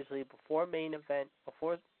week, usually before main event,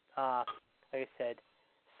 before, like I said,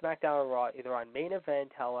 SmackDown or Raw, either on main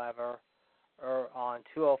event, however, or on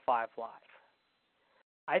 205 Live.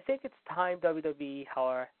 I think it's time WWE,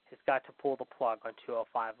 however, has got to pull the plug on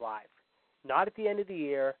 205 Live. Not at the end of the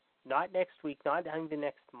year, not next week, not even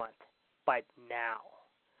next month, but now.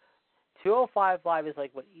 205 Live is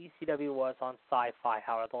like what ECW was on Sci-Fi,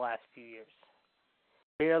 however, the last few years.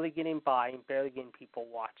 Barely getting by and barely getting people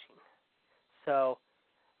watching. So,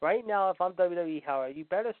 right now, if I'm WWE, however, you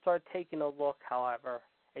better start taking a look, however,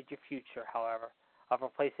 at your future, however, of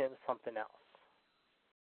replacing it with something else.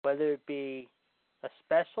 Whether it be a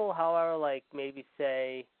special, however, like maybe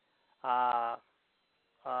say,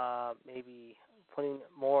 maybe putting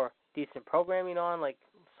more decent programming on, like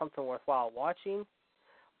something worthwhile watching,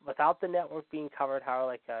 without the network being covered, however,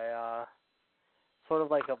 like a sort of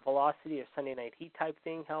like a Velocity or Sunday Night Heat type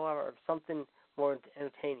thing, however, or something more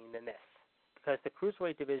entertaining than this. Because the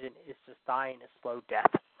Cruiserweight division is just dying a slow death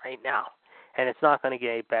right now. And it's not going to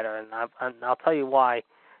get any better. And I'll tell you why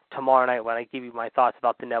tomorrow night when I give you my thoughts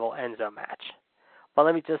about the Neville-Enzo match. But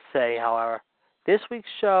let me just say, however, this week's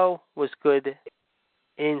show was good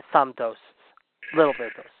in some doses, little bit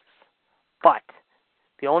of doses. But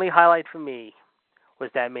the only highlight for me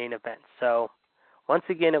was that main event. So, once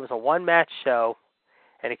again, it was a one-match show,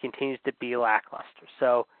 and it continues to be lackluster.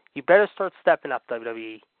 So, you better start stepping up,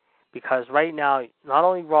 WWE, because right now, not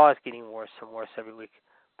only Raw is getting worse and worse every week,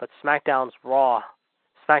 but SmackDown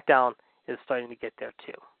is starting to get there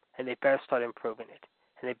too. And they better start improving it.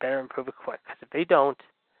 And they better improve it quick. Because if they don't,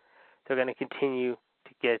 they're going to continue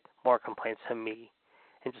to get more complaints from me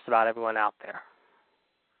and just about everyone out there.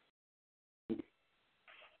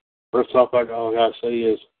 First off, all I got to say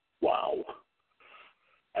is, wow.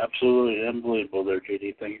 Absolutely unbelievable there,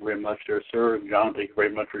 JD. Thank you very much there, sir. And John, thank you very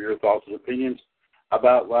much for your thoughts and opinions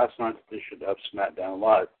about last night's edition of SmackDown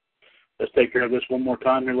Live. Let's take care of this one more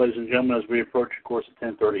time here, ladies and gentlemen, as we approach, of course, the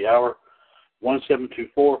 10:30 hour.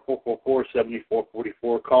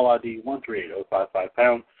 1-724-444-7444. Call ID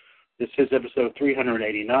 138055#. This is episode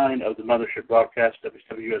 389 of the Mothership Broadcast,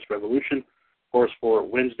 WCWUS Revolution, of course, for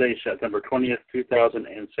Wednesday, September 20th,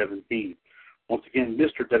 2017. Once again,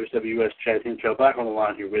 Mr. WCWUS Chad Henshaw back on the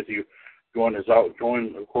line here with you, joined,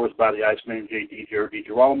 of course, by the Iceman, J.D. Jared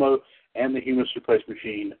DiGirolamo, and the Human Suplex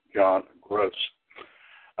Machine, John Gross.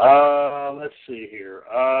 Let's see here.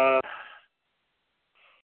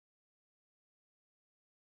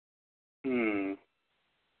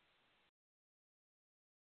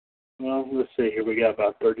 Well, let's see here. We got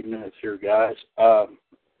about 30 minutes here, guys.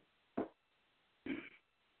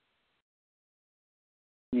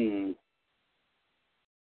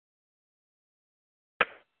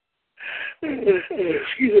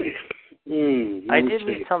 Excuse me. I did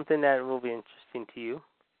read something that will be interesting to you.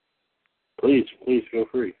 Please, feel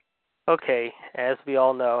free. Okay, as we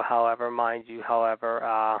all know, however, mind you,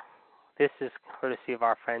 however, this is courtesy of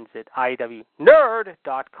our friends at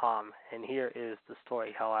IWNerd.com, and here is the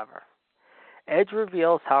story, however. Edge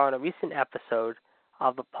reveals how in a recent episode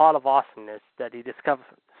of The Pot of Awesomeness that he discussed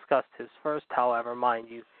his first, however, mind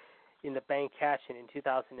you, in the bank cash-in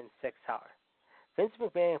 2006, however. Vince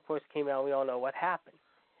McMahon, of course, came out, we all know what happened.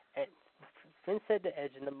 And Vince said to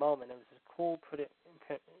Edge in the moment, it was a cool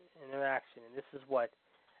interaction, and this is what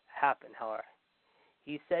happened, however.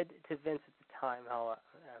 He said to Vince at the time, however,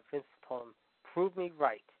 Vince told him, prove me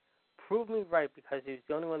right, because he was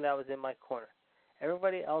the only one that was in my corner.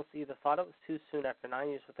 Everybody else either thought it was too soon after 9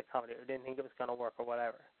 years with the company or didn't think it was going to work or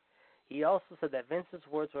whatever. He also said that Vince's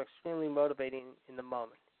words were extremely motivating in the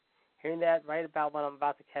moment. Hearing that right about when I'm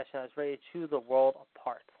about to cash in, I was ready to chew the world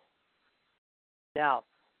apart. Now,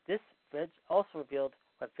 This also revealed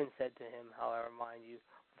what Vince said to him, however, mind you,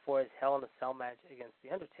 before his Hell in a Cell match against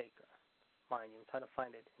The Undertaker. Mind you, I'm trying to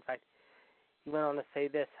find it. In fact, he went on to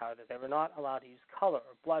say this, however, that they were not allowed to use color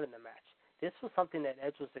or blood in the match. This was something that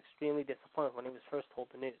Edge was extremely disappointed when he was first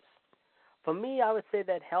told the news. For me, I would say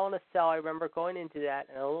that Hell in a Cell, I remember going into that,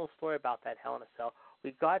 and a little story about that Hell in a Cell.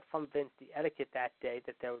 We got from Vince the etiquette that day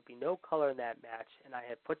that there would be no color in that match, and I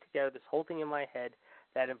had put together this whole thing in my head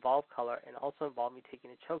that involved color and also involved me taking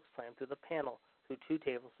a choke slam through the panel, through 2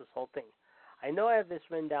 tables, this whole thing. I know I have this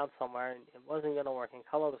written down somewhere, and it wasn't going to work, and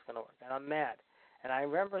color was going to work, and I'm mad. And I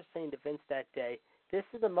remember saying to Vince that day, this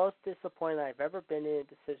is the most disappointed I've ever been in a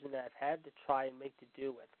decision that I've had to try and make to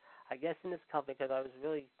do with. I guess in this company, because I was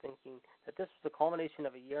really thinking that this was the culmination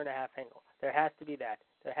of a 1.5 year angle. There has to be that.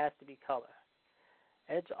 There has to be color.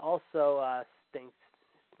 Edge also thinks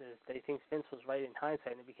Vince was right in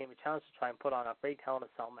hindsight, and it became a challenge to try and put on a great Hell in a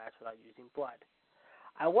Cell match without using blood.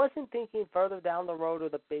 I wasn't thinking further down the road or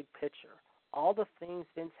the big picture. All the things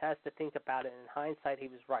Vince has to think about it, and in hindsight, he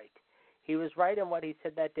was right. He was right, and what he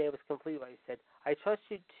said that day was completely right. He said, I trust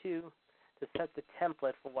you to set the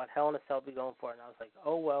template for what Hell in a Cell will be going for. And I was like,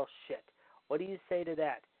 oh, well, shit. What do you say to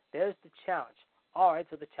that? There's the challenge. All right,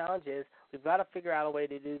 so the challenge is we've got to figure out a way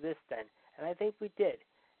to do this then. And I think we did.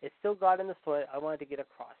 It still got in the story I wanted to get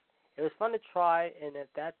across. It was fun to try, and at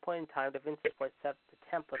that point in time, the Vince Report set the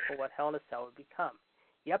template for what Hell in a Cell would become.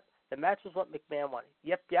 Yep, the match was what McMahon wanted.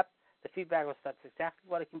 Yep. The feedback was that's exactly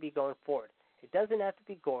what it can be going forward. It doesn't have to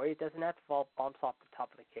be gory. It doesn't have to fall bumps off the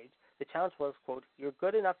top of the cage. The challenge was, quote, you're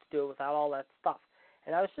good enough to do it without all that stuff.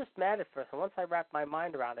 And I was just mad at first. And once I wrapped my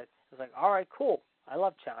mind around it, it was like, all right, cool. I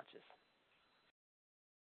love challenges.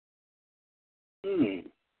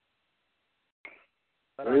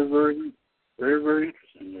 Very, very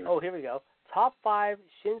interesting there. Oh, here we go. Top 5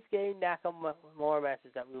 Shinsuke Nakamura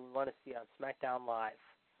matches that we would want to see on SmackDown Live.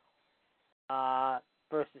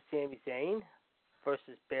 Versus Sami Zayn.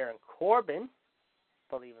 Versus Baron Corbin.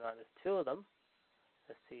 Believe it or not, there's 2 of them.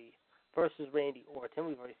 Let's see. Versus Randy Orton.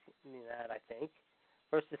 We've already seen that, I think.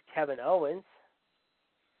 Versus Kevin Owens.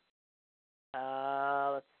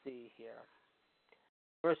 Let's see here.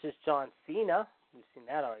 Versus John Cena. We've seen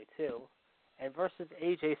that already, too. And versus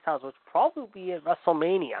AJ Styles, which will probably be at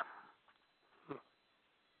WrestleMania.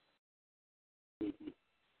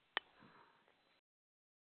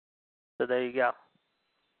 So there you go.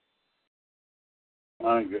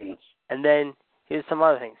 My goodness. And then here's some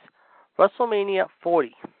other things. WrestleMania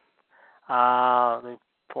 40. Let me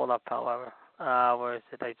pull it up, however. Where is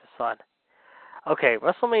it? I just saw it. Okay,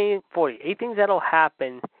 WrestleMania 40. 8 things that'll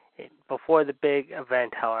happen before the big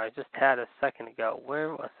event, however. I just had a second ago. Where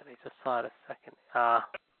was it? I just saw it a second.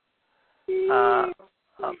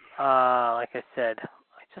 Like I said,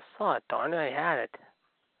 I just saw it. Darn it, I had it.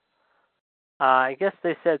 I guess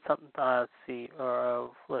they said something. Let's see,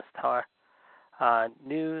 or list, however.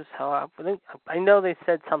 News, however. I know they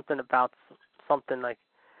said something about something like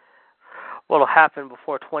what'll happen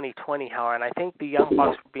before 2020, however. And I think the Young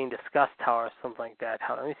Bucks were being discussed, however, something like that.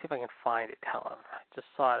 Let me see if I can find it, however. I just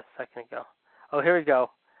saw it a second ago. Oh, here we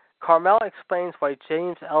go. Carmella explains why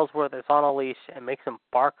James Ellsworth is on a leash and makes him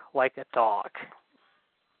bark like a dog.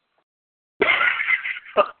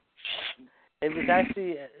 It was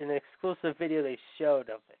actually an exclusive video they showed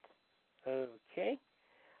of it. Okay.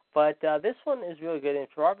 But this one is really good. And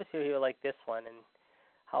if Rob was here, he would like this one. And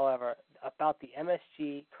however, about the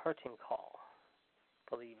MSG curtain call.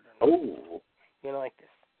 Believe it or not. Oh. You're going to like this.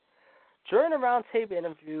 During a roundtable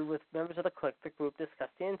interview with members of the Click, the group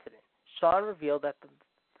discussed the incident. Sean revealed that the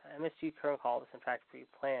MSG curtain call was in fact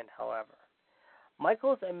pre-planned, however.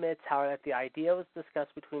 Michaels admits, however, that the idea was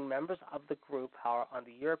discussed between members of the group, however, on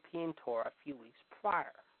the European tour a few weeks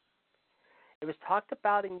prior. It was talked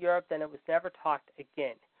about in Europe, then it was never talked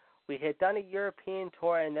again. We had done a European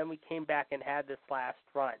tour, and then we came back and had this last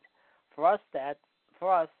run. For us,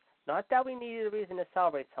 not that we needed a reason to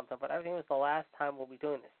celebrate something, but everything was the last time we'll be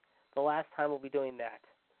doing this. The last time we'll be doing that.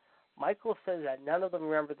 Michael says that none of them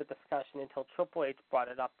remembered the discussion until Triple H brought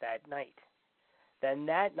it up that night. Then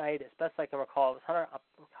that night, as best I can recall, it was Hunter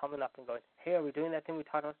coming up and going, hey, are we doing that thing we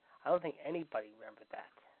talked about? I don't think anybody remembered that.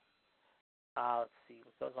 Let's see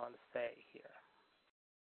what goes on to say here.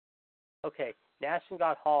 Okay, Nash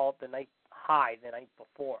got hauled the night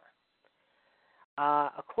before.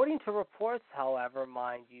 According to reports, however,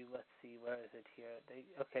 mind you, let's see, where is it here?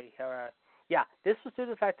 This was due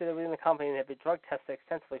to the fact that they were in the company and had been drug tested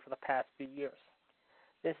extensively for the past few years.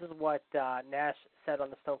 This is what Nash said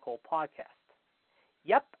on the Stone Cold podcast.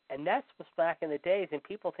 Yep, and that was back in the days, and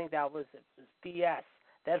people think that was BS.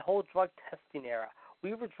 That whole drug testing era.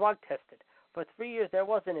 We were drug tested. For 3 years, there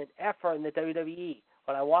wasn't an effort in the WWE.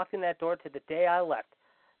 when I walked in that door to the day I left.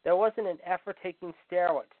 There wasn't an effort taking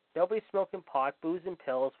steroids. Nobody smoking pot, booze, and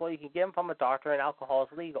pills. Well, you can get them from a doctor, and alcohol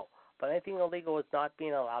is legal. But anything illegal was not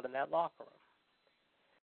being allowed in that locker room.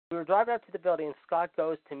 We were driving up to the building, and Scott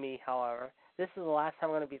goes to me, however, this is the last time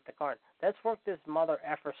I'm going to be at the Garden. Let's work this mother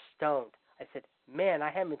effer stoned. I said, man, I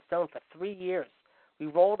haven't been stoned for 3 years. We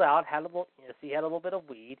rolled out, had a little, so he had a little bit of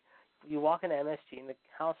weed. You walk into MSG, and the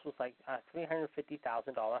house was like a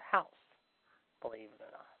 $350,000 house, believe it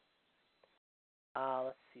or not.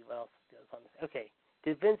 Let's see what else goes on this. Okay,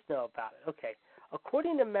 did Vince know about it? Okay.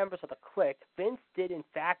 According to members of the clique, Vince did in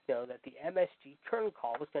fact know that the MSG curtain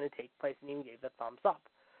call was going to take place and even gave the thumbs up.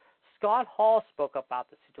 Scott Hall spoke about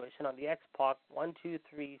the situation on the X-Pac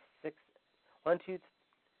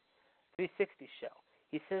 360 show.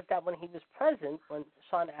 He says that when he was present, when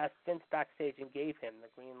Sean asked Vince backstage and gave him the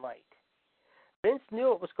green light. Vince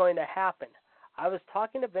knew it was going to happen. I was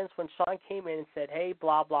talking to Vince when Sean came in and said, hey,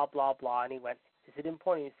 blah, blah, blah, blah, and he went, is it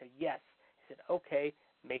important? He said, yes. He said, okay,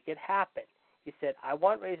 make it happen. He said, I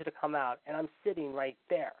want Razor to come out, and I'm sitting right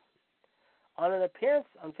there. On an appearance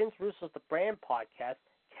on Vince Russo's The Brand podcast,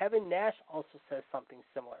 Kevin Nash also says something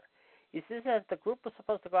similar. He says that the group was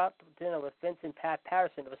supposed to go out to dinner with Vince and Pat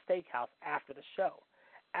Patterson to a steakhouse after the show.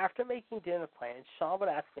 After making dinner plans, Sean would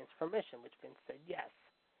ask Vince permission, which Vince said yes.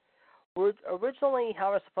 We were originally,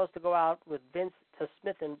 however, supposed to go out with Vince to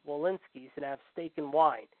Smith and Walensky's and have steak and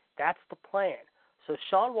wine. That's the plan. So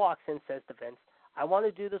Sean walks in and says to Vince, I want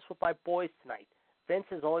to do this with my boys tonight. Vince,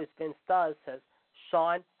 as always Vince does, says,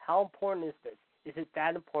 Sean, how important is this? Is it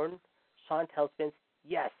that important? Sean tells Vince,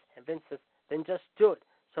 yes. And Vince says, then just do it.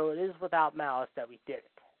 So it is without malice that we did it.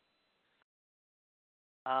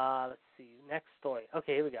 Let's see. Next story.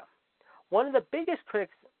 Okay, here we go. One of the biggest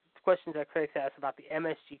questions that critics ask about the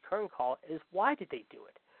MSG curtain call is why did they do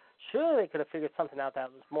it? Surely they could have figured something out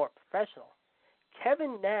that was more professional.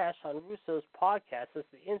 Kevin Nash on Russo's podcast says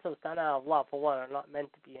the insults done out of love for one are not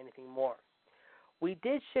meant to be anything more. We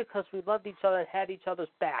did shit because we loved each other and had each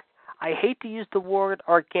other's back. I hate to use the word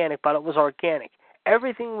organic, but it was organic.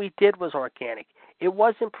 Everything we did was organic. It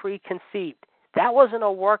wasn't preconceived. That wasn't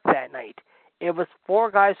a work that night. It was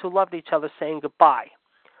four guys who loved each other saying goodbye.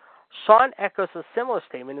 Sean echoes a similar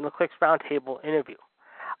statement in the Click's Roundtable interview.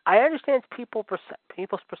 I understand people's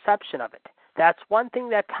perception of it. That's one thing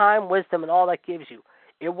that time, wisdom, and all that gives you.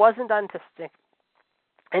 It wasn't done to stick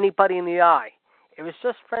anybody in the eye. It was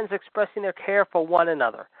just friends expressing their care for one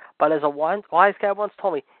another. But as a wise guy once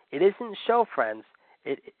told me, it isn't show friends,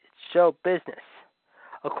 it's show business.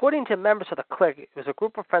 According to members of the clique, it was a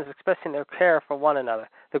group of friends expressing their care for one another.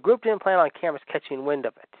 The group didn't plan on cameras catching wind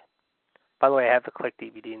of it. By the way, I have the Click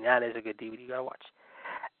DVD, and that is a good DVD you gotta watch.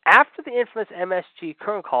 After the infamous MSG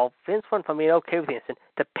curtain call, Vince went from being okay with the incident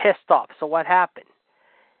to pissed off. So what happened?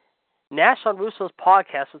 Nash on Russo's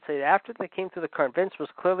podcast would say that after they came through the curtain, Vince was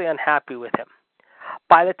clearly unhappy with him.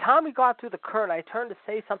 By the time we got through the curtain, I turned to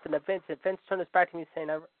say something to Vince, and Vince turned his back to me saying,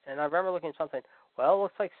 and I remember looking at something, well, it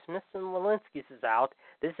looks like Smith and Walensky's is out.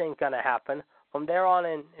 This ain't going to happen. From there on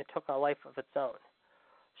in, it took a life of its own.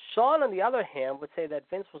 Sean, on the other hand, would say that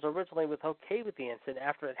Vince was originally okay with the incident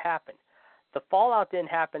after it happened. The fallout didn't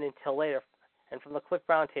happen until later, and from the Click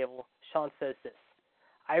Roundtable, Sean says this.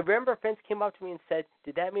 I remember Vince came up to me and said,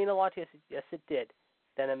 did that mean a lot to you? I said, yes, it did.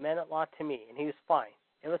 Then it meant a lot to me, and he was fine.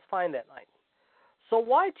 It was fine that night. So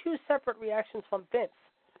why two separate reactions from Vince?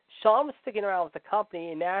 Sean was sticking around with the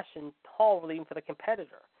company, and Nash and Hall were leaving for the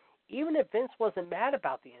competitor. Even if Vince wasn't mad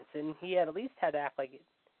about the incident, he had at least had to act like it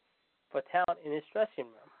for talent in his dressing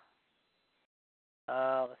room.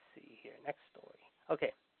 Let's see here. Next story.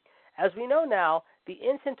 Okay. As we know now, the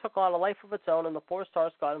incident took on a life of its own, and the four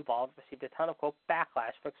stars got involved and received a ton of, quote,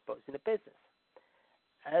 backlash for exposing the business.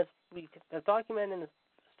 As documented in the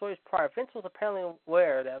stories prior, Vince was apparently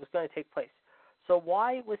aware that it was going to take place. So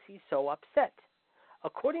why was he so upset?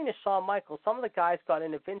 According to Shawn Michaels, some of the guys got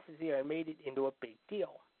into Vince's ear and made it into a big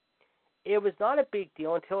deal. It was not a big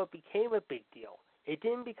deal until it became a big deal. It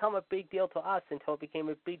didn't become a big deal to us until it became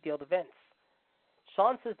a big deal to Vince.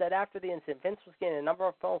 Sean says that after the incident, Vince was getting a number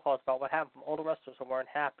of phone calls about what happened from older wrestlers who weren't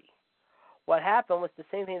happy. What happened was the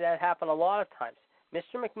same thing that happened a lot of times.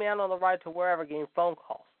 Mr. McMahon on the ride to wherever getting phone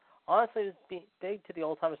calls. Honestly, it was big to the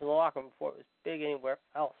old-timers in the locker room before it was big anywhere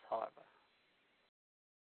else, however.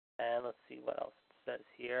 And let's see what else it says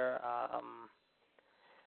here. I'm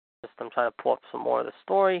trying to pull up some more of the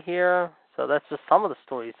story here. So that's just some of the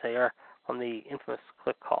stories here from the infamous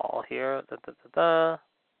Click call here. Just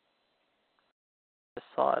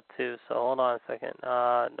saw it too, so hold on a second.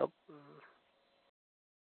 Nope.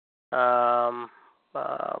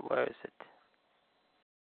 Where is it?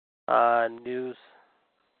 News.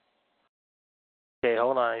 Okay,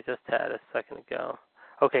 hold on. I just had a second ago.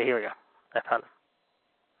 Okay, here we go. I found him.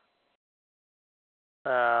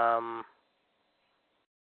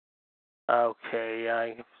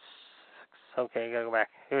 Okay, okay, I gotta go back.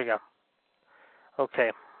 Here we go.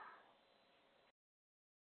 Okay.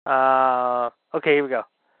 Okay, here we go.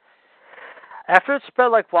 After it spread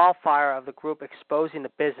like wildfire of the group exposing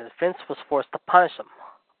the business, Vince was forced to punish them.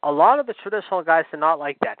 A lot of the traditional guys did not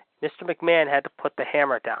like that. Mr. McMahon had to put the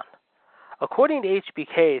hammer down. According to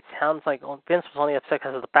HBK, it sounds like Vince was only upset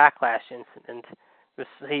because of the backlash incident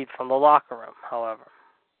received from the locker room, however.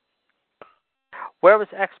 Where was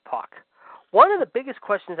X-Pac? One of the biggest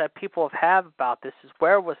questions that people have about this is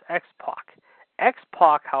where was X-Pac?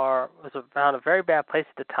 X-Pac, however, was found a very bad place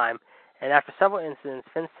at the time, and after several incidents,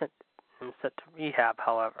 Vince sent him to rehab,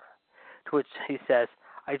 however. To which he says,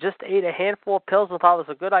 I just ate a handful of pills and thought it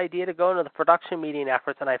was a good idea to go into the production meeting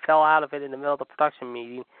efforts, and I fell out of it in the middle of the production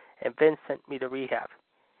meeting, and Vince sent me to rehab.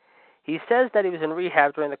 He says that he was in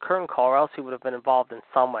rehab during the curtain call, or else he would have been involved in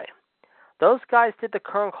some way. Those guys did the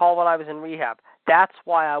curtain call while I was in rehab. That's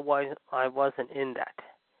why I wasn't in that.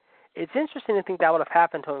 It's interesting to think that would have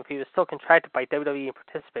happened to him if he was still contracted by WWE and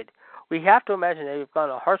participated. We have to imagine that he would have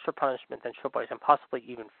gotten a harsher punishment than Triple H and possibly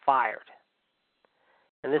even fired.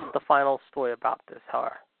 And this is the final story about this,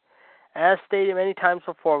 however. As stated many times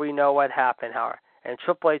before, we know what happened, however. And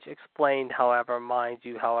Triple H explained, however, mind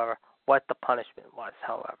you, however, what the punishment was,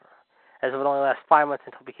 however. As it would only last 5 months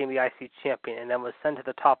until he became the IC champion and then was sent to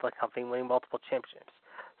the top of the company, winning multiple championships.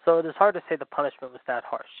 So it is hard to say the punishment was that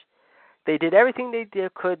harsh. They did everything they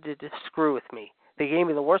could to screw with me. They gave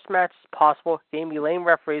me the worst matches possible, gave me lame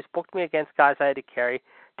referees, booked me against guys I had to carry,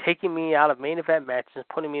 taking me out of main event matches and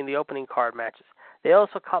putting me in the opening card matches. They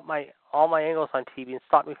also cut all my angles on TV and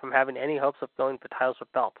stopped me from having any hopes of going for titles or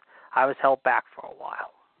belts. I was held back for a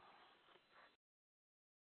while.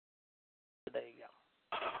 So there you go.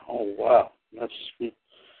 Oh, wow. That's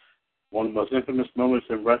one of the most infamous moments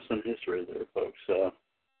in wrestling history there, folks.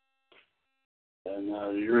 I'm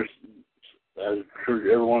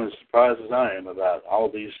sure everyone is surprised as I am about all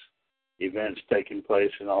these events taking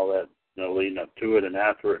place and all that, leading up to it and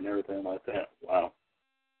after it and everything like that. Wow.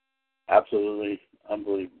 Absolutely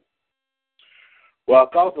unbelievable. Well, I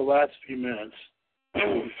thought the last few minutes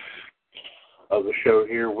of the show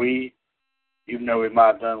here, even though we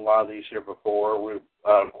might have done a lot of these here before,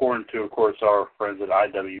 according to, of course, our friends at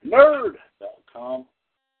IWNerd.com,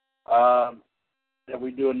 that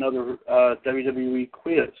we do another WWE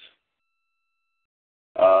quiz.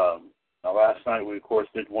 Now, last night we, of course,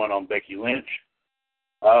 did one on Becky Lynch.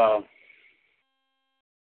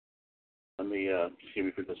 Let me see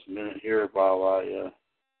me for just a minute here while I...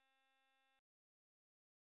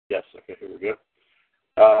 Yes, okay, here we go.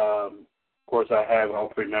 Of course, I have all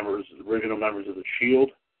three original members of the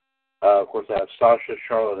Shield. Of course, I have Sasha,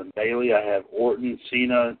 Charlotte, and Bayley. I have Orton,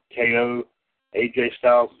 Cena, KO, AJ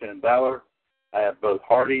Styles, Finn Balor. I have both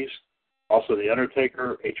Hardys, also The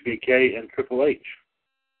Undertaker, HBK, and Triple H.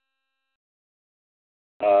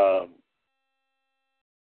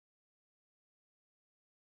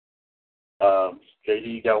 JD,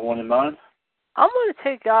 you got one in mind? I'm going to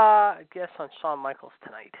take a guess on Shawn Michaels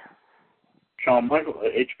tonight. Shawn Michaels,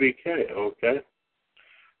 HBK, okay.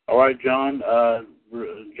 All right, John,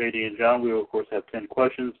 JD and John, we will, of course, have 10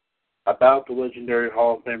 questions about the legendary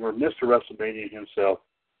Hall of Famer, Mr. WrestleMania himself,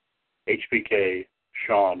 HBK,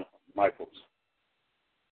 Shawn Michaels.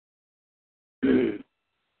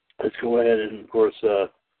 Let's go ahead and, of course,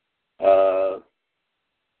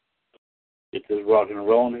 get this rocking and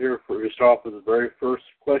rolling here. We start off with the very first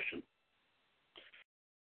question.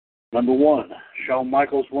 Number one, Shawn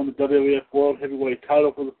Michaels won the WWF World Heavyweight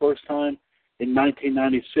title for the first time in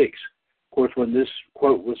 1996. Of course, when this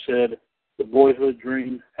quote was said, the boyhood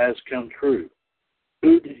dream has come true.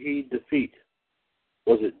 Who did he defeat?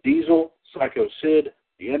 Was it Diesel, Psycho Sid,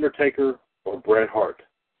 The Undertaker, or Bret Hart?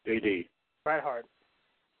 JD. Bret Hart.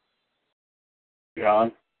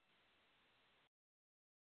 John.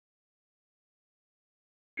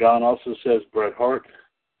 John also says Bret Hart.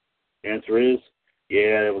 The answer is,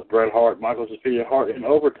 yeah, it was Bret Hart. Michaels defeated Hart in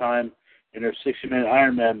overtime in their 60-minute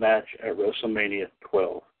Iron Man match at WrestleMania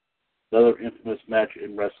 12. Another infamous match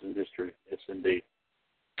in wrestling history. Yes, indeed.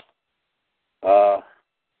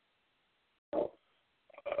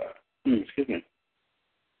 Excuse me.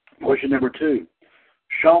 Question number two.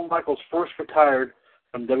 Shawn Michaels first retired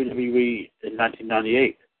from WWE in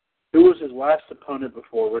 1998. Who was his last opponent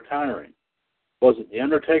before retiring? Was it The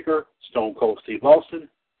Undertaker, Stone Cold Steve Austin,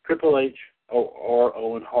 Triple H, or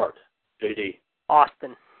Owen Hart? JD.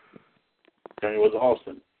 Austin. And it was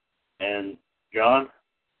Austin. And John?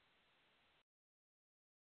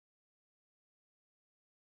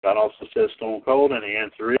 John also says Stone Cold, and the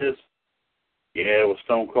answer is, yeah, it was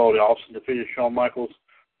Stone Cold. Austin defeated Shawn Michaels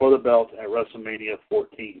for the belt at WrestleMania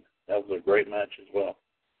 14. That was a great match as well.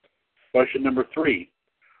 Question number 3.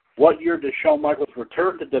 What year did Shawn Michaels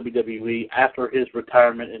return to WWE after his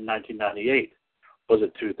retirement in 1998? Was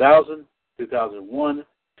it 2000, 2001,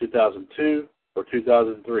 2002, or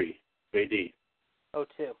 2003? JD.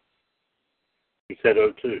 02. He said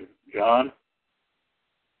 02. John?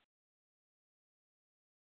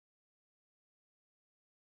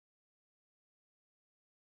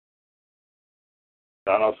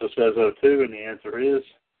 John also says 02, and the answer is,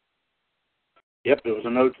 yep, it was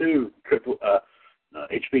an 02.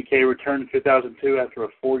 HBK returned in 2002 after a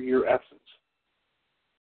 4-year absence.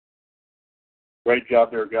 Great job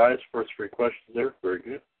there, guys. First 3 questions there. Very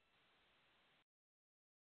good.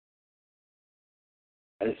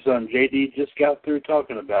 And son JD just got through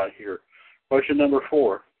talking about here. Question number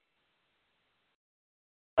 4.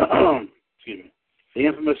 Excuse me. The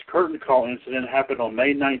infamous curtain call incident happened on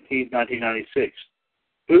May 19, 1996.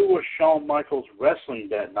 Who was Shawn Michaels wrestling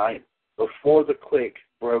that night before the Clique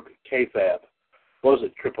broke kayfabe? Was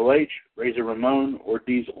it Triple H, Razor Ramon, or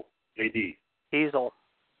Diesel? JD. Diesel.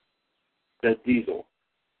 Said Diesel.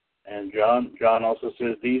 And John also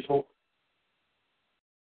says Diesel.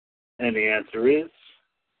 And the answer is,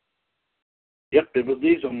 yep, it was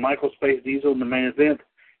Diesel. Michaels faced Diesel in the main event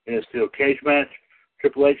in a steel cage match.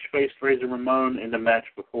 Triple H faced Razor Ramon in the match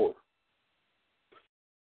before.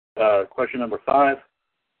 Question number 5.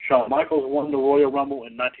 Shawn Michaels won the Royal Rumble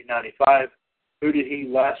in 1995. Who did he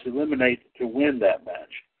last eliminate to win that match?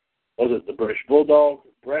 Was it the British Bulldog,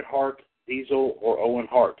 Bret Hart, Diesel, or Owen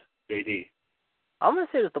Hart? JD. I'm going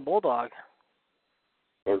to say it was the Bulldog.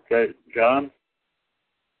 Okay, John?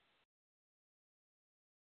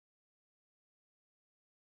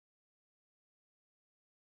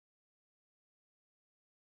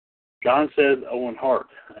 John said Owen Hart,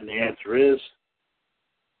 and the answer is,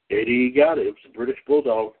 JD got it. It was the British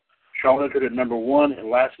Bulldog. Shawn entered at number 1 and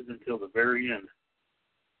lasted until the very end.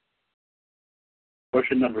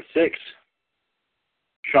 Question number 6.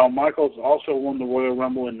 Shawn Michaels also won the Royal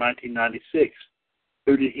Rumble in 1996.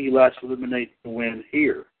 Who did he last eliminate to win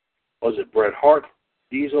here? Was it Bret Hart,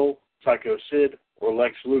 Diesel, Psycho Sid, or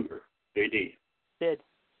Lex Luger? JD. Sid.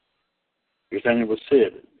 You're saying it was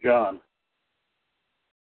Sid. John.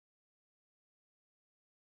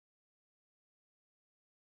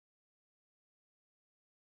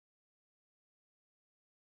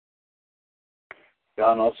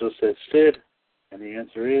 John also said Sid, and the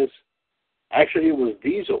answer is, actually it was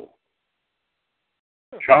Diesel.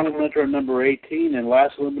 Shawn will enter at number 18 and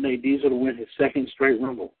last eliminate Diesel to win his 2nd straight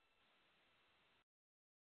Rumble.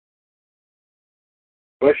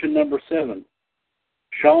 Question number 7.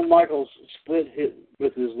 Shawn Michaels split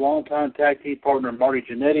with his longtime tag team partner Marty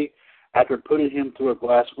Jannetty after putting him through a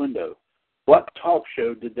glass window. What talk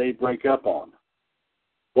show did they break up on?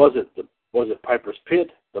 Was it Piper's Pit,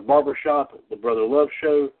 the Barbershop, the Brother Love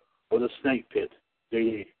Show, or the Snake Pit?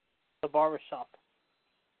 The Barbershop.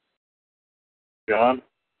 John?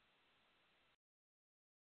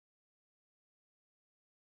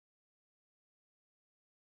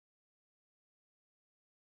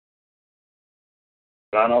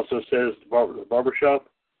 John also says the Barbershop,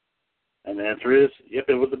 and the answer is, yep,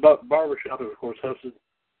 it was the Barbershop. It was, of course, hosted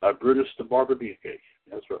by Brutus the Barber Beefcake.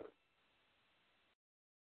 That's right.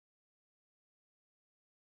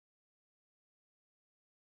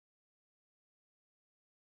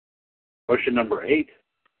 Question number 8.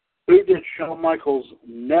 Who did Shawn Michaels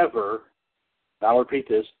never, I'll repeat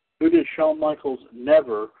this, who did Shawn Michaels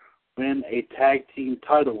never win a tag team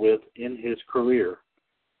title with in his career?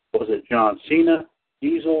 Was it John Cena,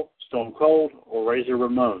 Diesel, Stone Cold, or Razor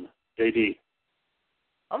Ramon? JD.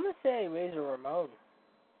 I'm going to say Razor Ramon.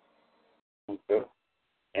 Okay.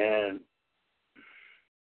 And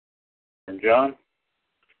John?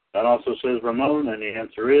 That also says Ramon, and the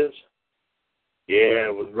answer is, yeah,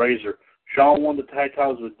 it was Razor. Shawn won the tag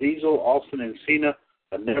titles with Diesel, Austin, and Cena,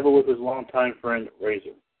 but never with his longtime friend,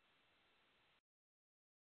 Razor.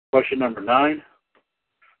 Question number 9.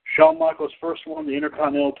 Shawn Michaels first won the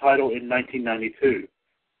Intercontinental title in 1992.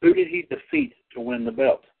 Who did he defeat to win the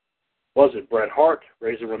belt? Was it Bret Hart,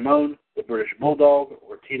 Razor Ramon, the British Bulldog,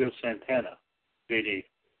 or Tito Santana? JD.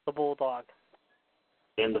 The Bulldog.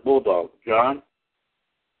 And the Bulldog. John?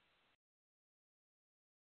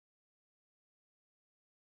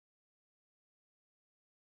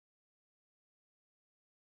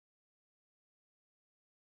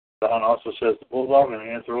 Don also says the Bulldog, and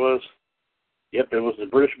the answer was, yep, it was the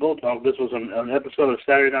British Bulldog. This was an episode of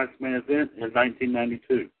Saturday Night's Main Event in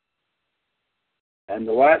 1992. And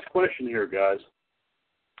the last question here, guys.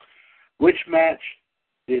 Which match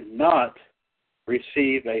did not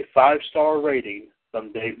receive a 5-star rating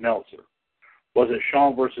from Dave Meltzer? Was it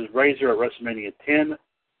Shawn versus Razor at WrestleMania 10,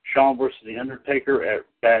 Shawn versus The Undertaker at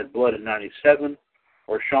Bad Blood in 97,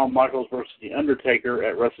 or Shawn Michaels versus The Undertaker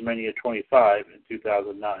at WrestleMania 25 in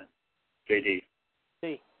 2009? JD.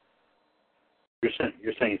 C.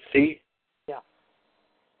 You're saying C? Yeah.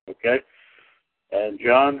 Okay. And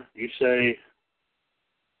John, you say...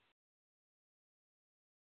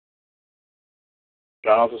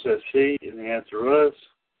 John also says C, and the answer was...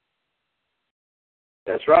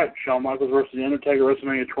 That's right. Shawn Michaels versus The Undertaker,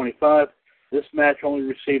 WrestleMania 25. This match only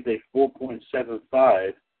received a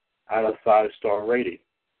 4.75 out of 5-star rating.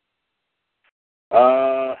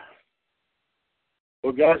 Well,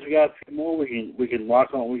 guys, we got a few more. We can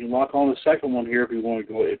lock on. We can lock on the second one here if you want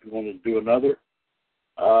to go. If you want to do another.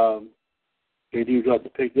 JD, would you like to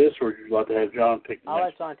pick this, or would you like to have John pick the I'll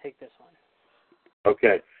next let John take this one.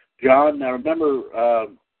 Okay, John. Now remember, I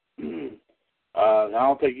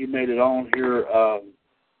don't think you made it on here.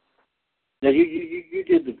 Now you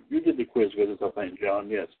did the quiz with us, I think, John.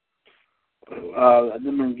 Yes. And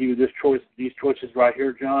then I'm going to give you these choices right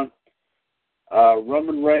here, John.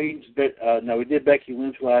 Roman Reigns, we did Becky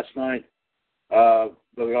Lynch last night, but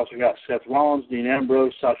we also got Seth Rollins, Dean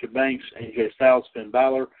Ambrose, Sasha Banks, AJ Styles, Finn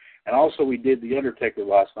Balor, and also we did The Undertaker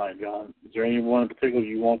last night, John. Is there anyone in particular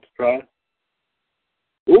you want to try?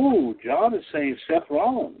 Ooh, John is saying Seth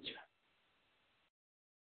Rollins.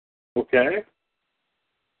 Okay.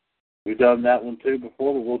 We've done that one too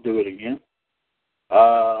before, but we'll do it again.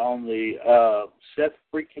 On the Seth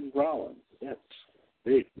freaking Rollins. That's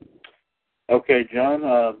big. Okay, John,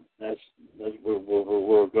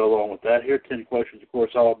 we'll go along with that here. 10 questions, of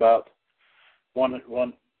course, all about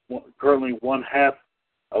currently one half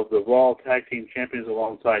of the Raw Tag Team Champions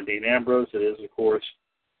alongside Dean Ambrose. It is, of course,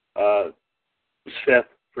 Seth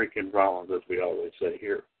freaking Rollins, as we always say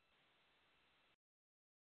here.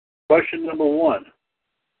 Question number 1.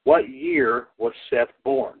 What year was Seth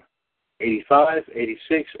born? 85,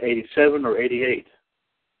 86, 87, or 88?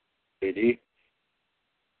 JD?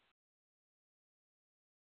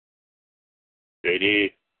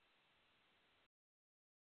 JD?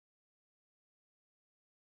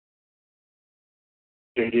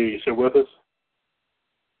 JD, you still with us?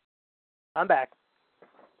 I'm back.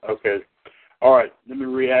 Okay. All right. Let me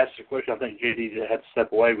re-ask the question. I think JD had to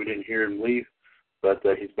step away. We didn't hear him leave, but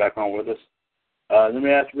he's back on with us. Let me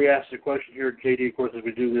re-ask the question here, JD, of course, as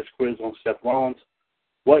we do this quiz on Seth Rollins.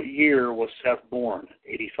 What year was Seth born?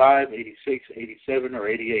 85, 86, 87, or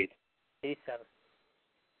 88? 87.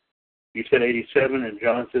 You said 87, and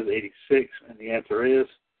John says 86, and the answer is,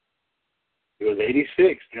 it was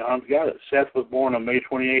 86. John's got it. Seth was born on May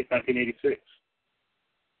 28, 1986.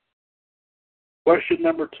 Question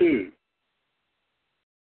number 2.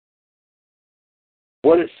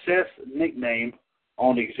 What is Seth's nickname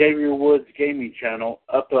on Xavier Woods' gaming channel,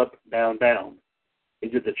 Up, Up, Down, Down?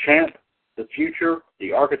 Is it the Champ, the Future,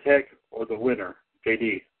 the Architect, or the Winner?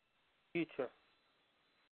 JD? Future.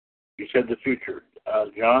 You said the Future.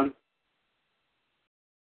 John?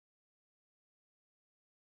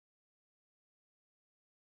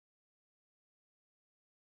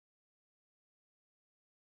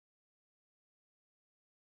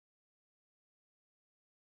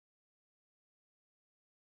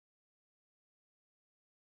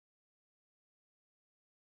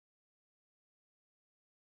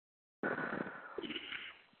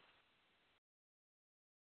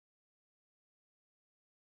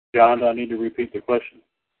 John, do I need to repeat the question?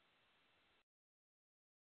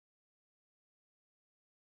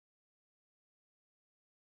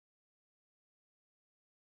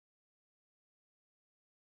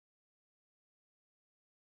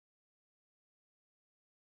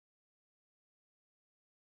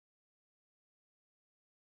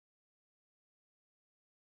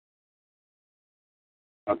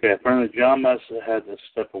 Okay, apparently John must have had to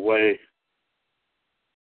step away.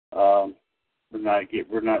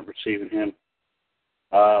 We're not receiving him.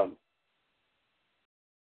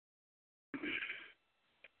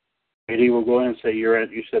 Eddie, we'll go ahead and say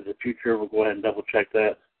you said the Future. We'll go ahead and double check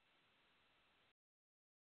that.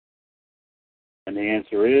 And the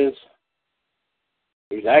answer is,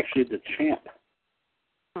 it was actually the Champ.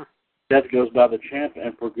 Seth goes by the Champ,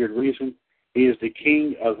 and for good reason. He is the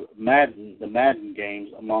king of Madden, the Madden games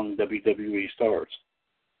among WWE stars.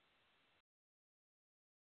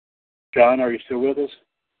 John, are you still with us?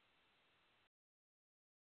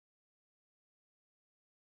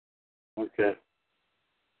 Okay.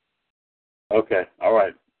 Okay. All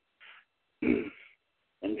right.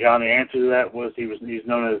 And John, the answer to that was he's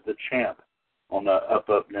known as the Champ on the Up,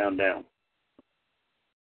 Up, Down, Down.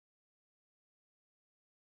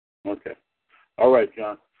 Okay. All right,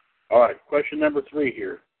 John. All right, question number 3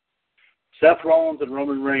 here. Seth Rollins and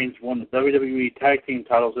Roman Reigns won the WWE Tag Team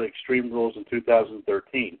titles at Extreme Rules in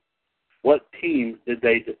 2013. What team did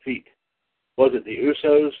they defeat? Was it the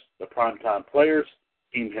Usos, the Primetime Players,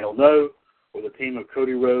 Team Hell No, or the team of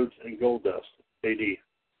Cody Rhodes and Goldust? AD.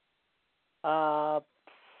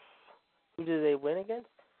 Who did they win against?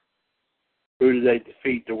 Who did they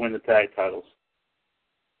defeat to win the tag titles?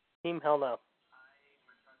 Team Hell No.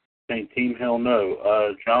 Saying Team Hell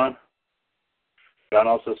No. John? John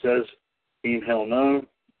also says Team Hell No,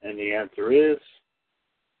 and the answer is...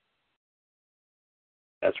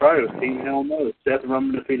 That's right, it was Team Hell No. Seth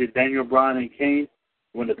Roman defeated Daniel Bryan and Kane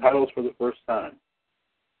to win the titles for the first time.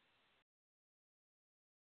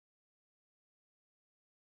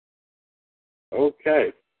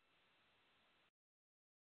 Okay.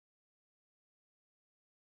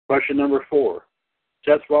 Question number 4.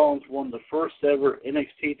 Seth Rollins won the first ever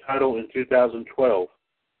NXT title in 2012.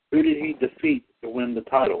 Who did he defeat to win the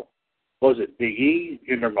title? Was it Big E,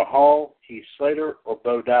 Jinder Mahal, Heath Slater, or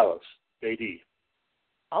Bo Dallas? JD.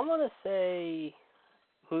 I'm going to say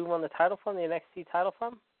who he won the title from, the NXT title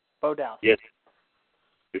from? Bo Dallas. Yes.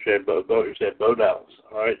 You said Bo Dallas.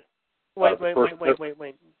 All right. Wait.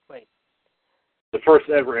 The first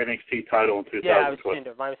ever NXT title in 2012. Yeah, it was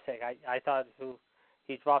Jinder. My mistake. I thought who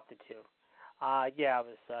he dropped it to. Yeah, it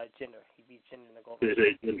was Jinder. He beat Jinder in the gold.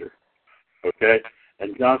 Jinder. Okay.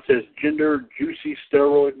 And John says Jinder Juicy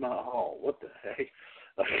Steroid Mahal. What the heck?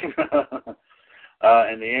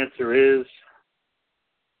 And the answer is,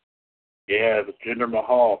 yeah, it was Jinder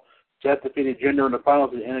Mahal. Seth defeated Jinder in the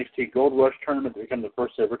finals of the NXT Gold Rush tournament to become the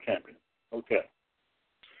first ever champion. Okay.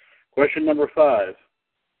 Question number 5.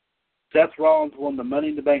 Seth Rollins won the Money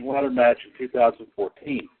in the Bank ladder match in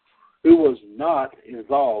 2014. Who was not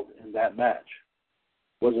involved in that match?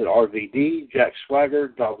 Was it RVD, Jack Swagger,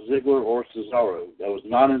 Dolph Ziggler, or Cesaro that was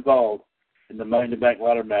not involved in the Money in the Bank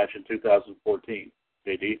ladder match in 2014?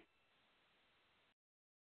 JD?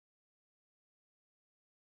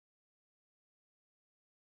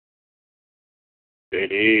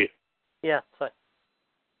 JD? Yeah, sorry.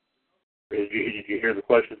 Did you hear the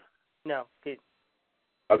question? No, Pete.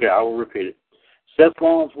 Okay, I will repeat it. Seth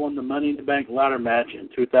Rollins won the Money in the Bank ladder match in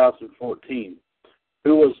 2014.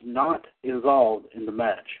 Who was not involved in the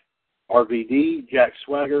match? RVD, Jack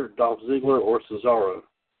Swagger, Dolph Ziggler, or Cesaro?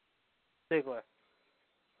 Ziggler.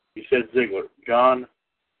 You said Ziggler. John,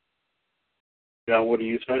 what do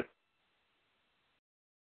you say?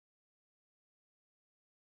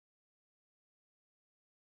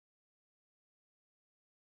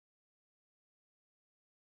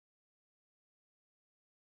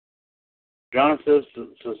 John says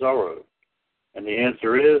Cesaro. And the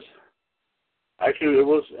answer is, Cesaro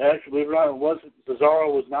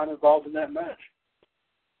was not involved in that match.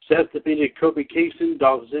 Seth defeated Kofi Kingston,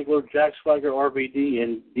 Dolph Ziggler, Jack Swagger, RVD,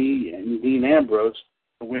 and Dean Ambrose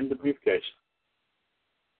to win the briefcase.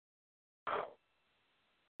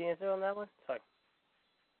 The answer on that one? Sorry.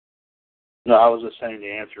 No, I was just saying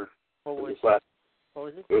the answer. What was it?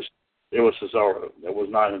 It was Cesaro that was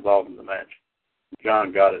not involved in the match.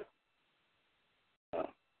 John got it.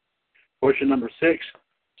 Question number 6.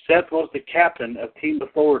 Seth was the captain of Team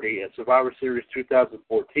Authority at Survivor Series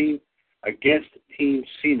 2014 against Team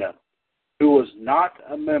Cena, who was not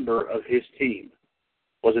a member of his team.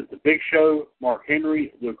 Was it The Big Show, Mark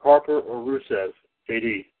Henry, Luke Harper, or Rusev?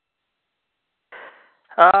 JD.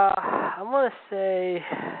 I'm going to say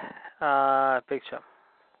Big Show.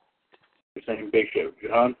 You're saying Big Show.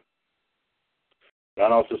 John?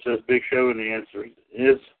 John also says Big Show, and the answer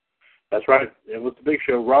is, that's right, it was The Big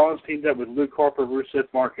Show. Rollins teamed up with Luke Harper,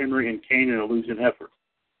 Rusev, Mark Henry, and Kane in a losing effort.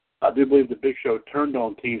 I do believe The Big Show turned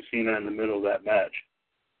on Team Cena in the middle of that match.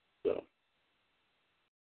 So,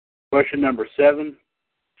 question number 7.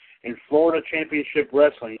 In Florida Championship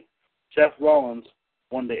Wrestling, Seth Rollins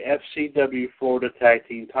won the FCW Florida Tag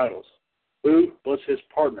Team titles. Who was his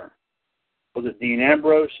partner? Was it Dean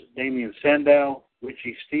Ambrose, Damian Sandow,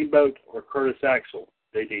 Richie Steamboat, or Curtis Axel?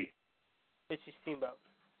 JD. Richie Steamboat.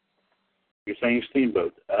 You're saying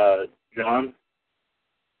Steamboat. John?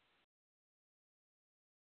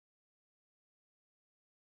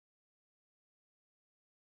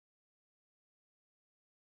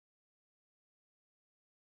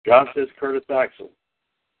 John says Curtis Axel.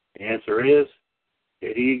 The answer is,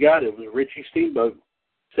 you got it. It was Richie Steamboat.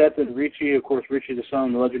 Seth and Richie, of course, Richie the son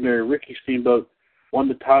of the legendary Ricky Steamboat, won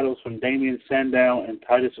the titles from Damian Sandow and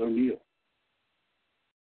Titus O'Neil.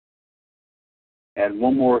 And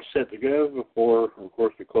one more set to go before, of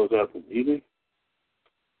course, we close out the evening.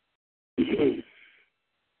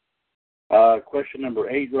 Question number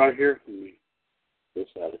 8 right here. This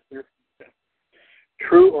out of here. Okay.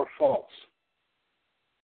 True or false?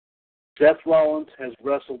 Seth Rollins has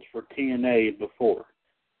wrestled for TNA before.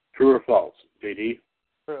 True or false? JD?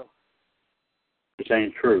 True. You're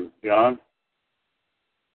saying true. John?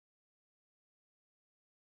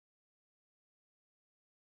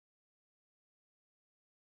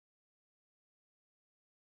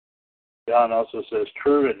 John also says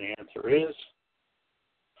true, and the answer is,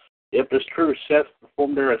 yep, it's true. Seth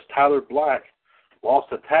performed there as Tyler Black,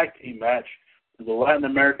 lost a tag team match in the Latin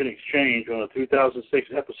American Exchange on a 2006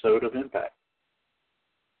 episode of Impact.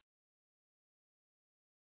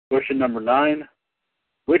 Question number 9.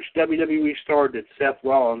 Which WWE star did Seth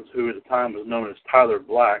Rollins, who at the time was known as Tyler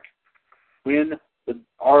Black, win the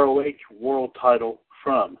ROH World title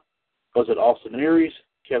from? Was it Austin Aries,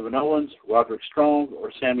 Kevin Owens, Roderick Strong,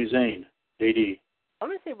 or Sami Zayn? JD? I'm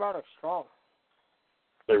going to say Roderick Strong.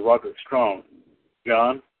 Say Roderick Strong.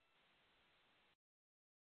 John?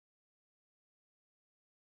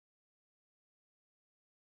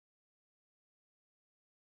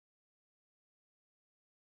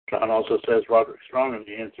 John also says Roderick Strong, and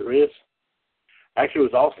the answer is, actually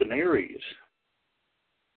it was Austin Aries.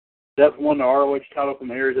 Seth won the ROH title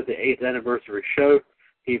from Aries at the 8th anniversary show.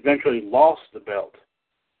 He eventually lost the belt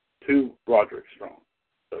to Roderick Strong.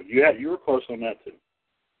 So you were close on that too.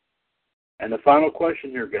 And the final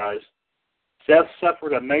question here, guys. Seth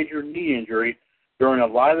suffered a major knee injury during a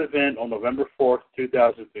live event on November 4th,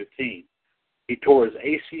 2015. He tore his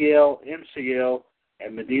ACL, MCL,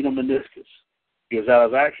 and medial meniscus. He was out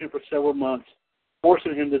of action for several months,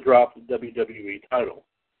 forcing him to drop the WWE title.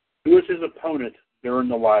 Who was his opponent during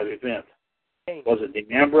the live event? Kane. Was it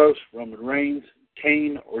Dean Ambrose, Roman Reigns,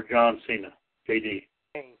 Kane, or John Cena? JD?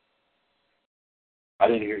 Kane. I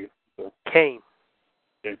didn't hear you. So. Kane.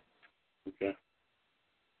 Okay.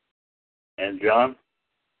 And John?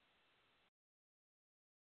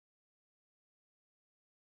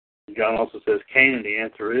 John also says Kane, and the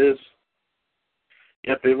answer is,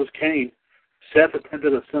 yep, it was Kane. Seth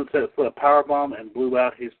attempted a sunset flip powerbomb and blew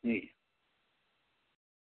out his knee.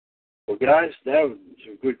 Well, guys, that was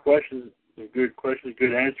some good questions. Good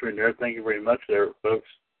answering there. Thank you very much there, folks.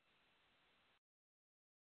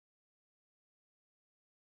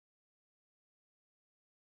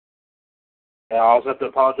 I also have to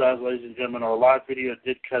apologize, ladies and gentlemen. Our live video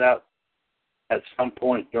did cut out at some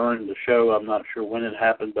point during the show. I'm not sure when it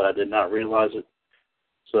happened, but I did not realize it.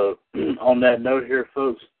 So on that note here,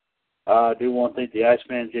 folks, I do want to thank the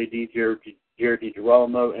Iceman, JD, Jared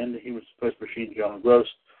DiGirolamo, and the Human Suppressed Machine, John Gross,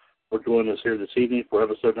 for joining us here this evening for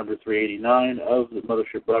episode number 389 of the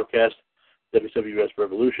Mothership Broadcast, WCWUS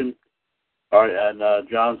Revolution. All right, and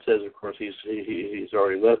John says, of course, he's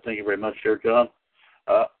already left. Thank you very much, there, John.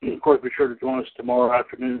 Of course, be sure to join us tomorrow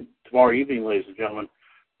evening, ladies and gentlemen,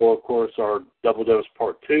 for, of course, our Double Dose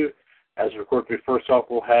Part 2. As, of course, first off,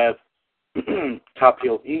 we'll have Top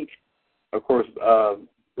Heel Inc., of course, the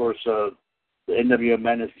NWO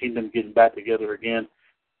Madness Kingdom getting back together again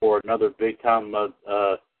for another big time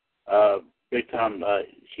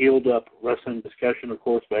healed up wrestling discussion, of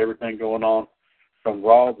course, by everything going on from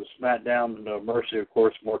Raw to Smackdown to No Mercy, of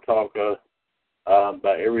course, more talk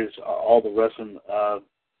by areas, all the wrestling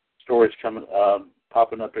stories coming,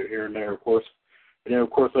 popping up here and there, of course. And then, of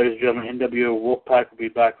course, ladies and gentlemen, NWO Wolfpack will be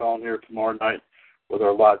back on here tomorrow night with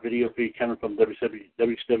our live video feed coming from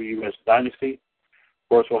WCWUS Dynasty. Of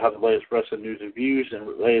course, we'll have the latest wrestling news and views and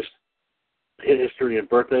latest history and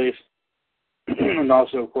birthdays. And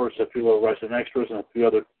also, of course, a few little wrestling extras and a few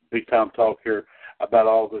other big-time talk here about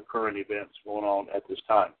all the current events going on at this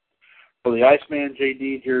time. For the Iceman,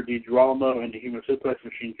 JD, Jared DiGirolamo, and the Human Suplex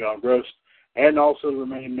Machine, John Gross, and also the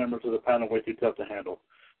remaining members of the panel, Way Too Tough to Handle.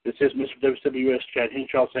 This is Mr. WCWUS Chad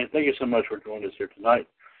Henshaw saying thank you so much for joining us here tonight,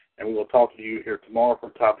 and we will talk to you here tomorrow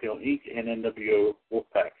from Top Heel Inc. and NWO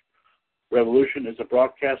Wolfpack. Revolution is a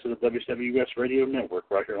broadcast of the WCWUS Radio Network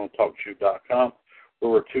right here on TalkShoe.com,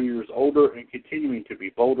 where we're 2 years older and continuing to be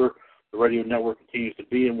bolder. The radio network continues to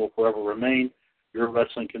be and will forever remain your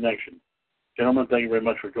wrestling connection. Gentlemen, thank you very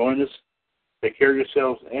much for joining us. Take care of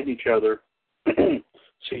yourselves and each other.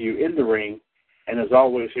 See you in the ring. And as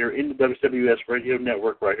always, here in the WCWUS Radio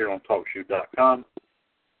Network right here on TalkShoe.com.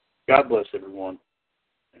 God bless everyone,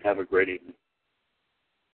 and have a great evening.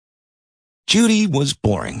 Judy was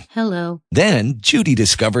boring. Hello. Then Judy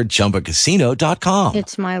discovered ChumbaCasino.com.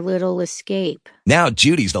 It's my little escape. Now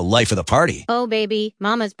Judy's the life of the party. Oh, baby,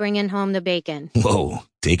 mama's bringing home the bacon. Whoa,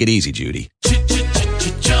 take it easy, Judy.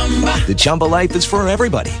 The Chumba life is for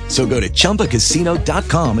everybody. So go to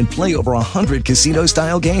ChumbaCasino.com and play over 100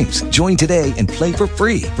 casino-style games. Join today and play for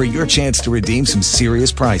free for your chance to redeem some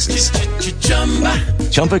serious prizes.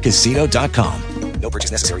 ChumbaCasino.com. No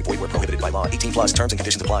purchase necessary. Void where prohibited by law. 18 plus terms and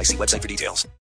conditions apply. See website for details.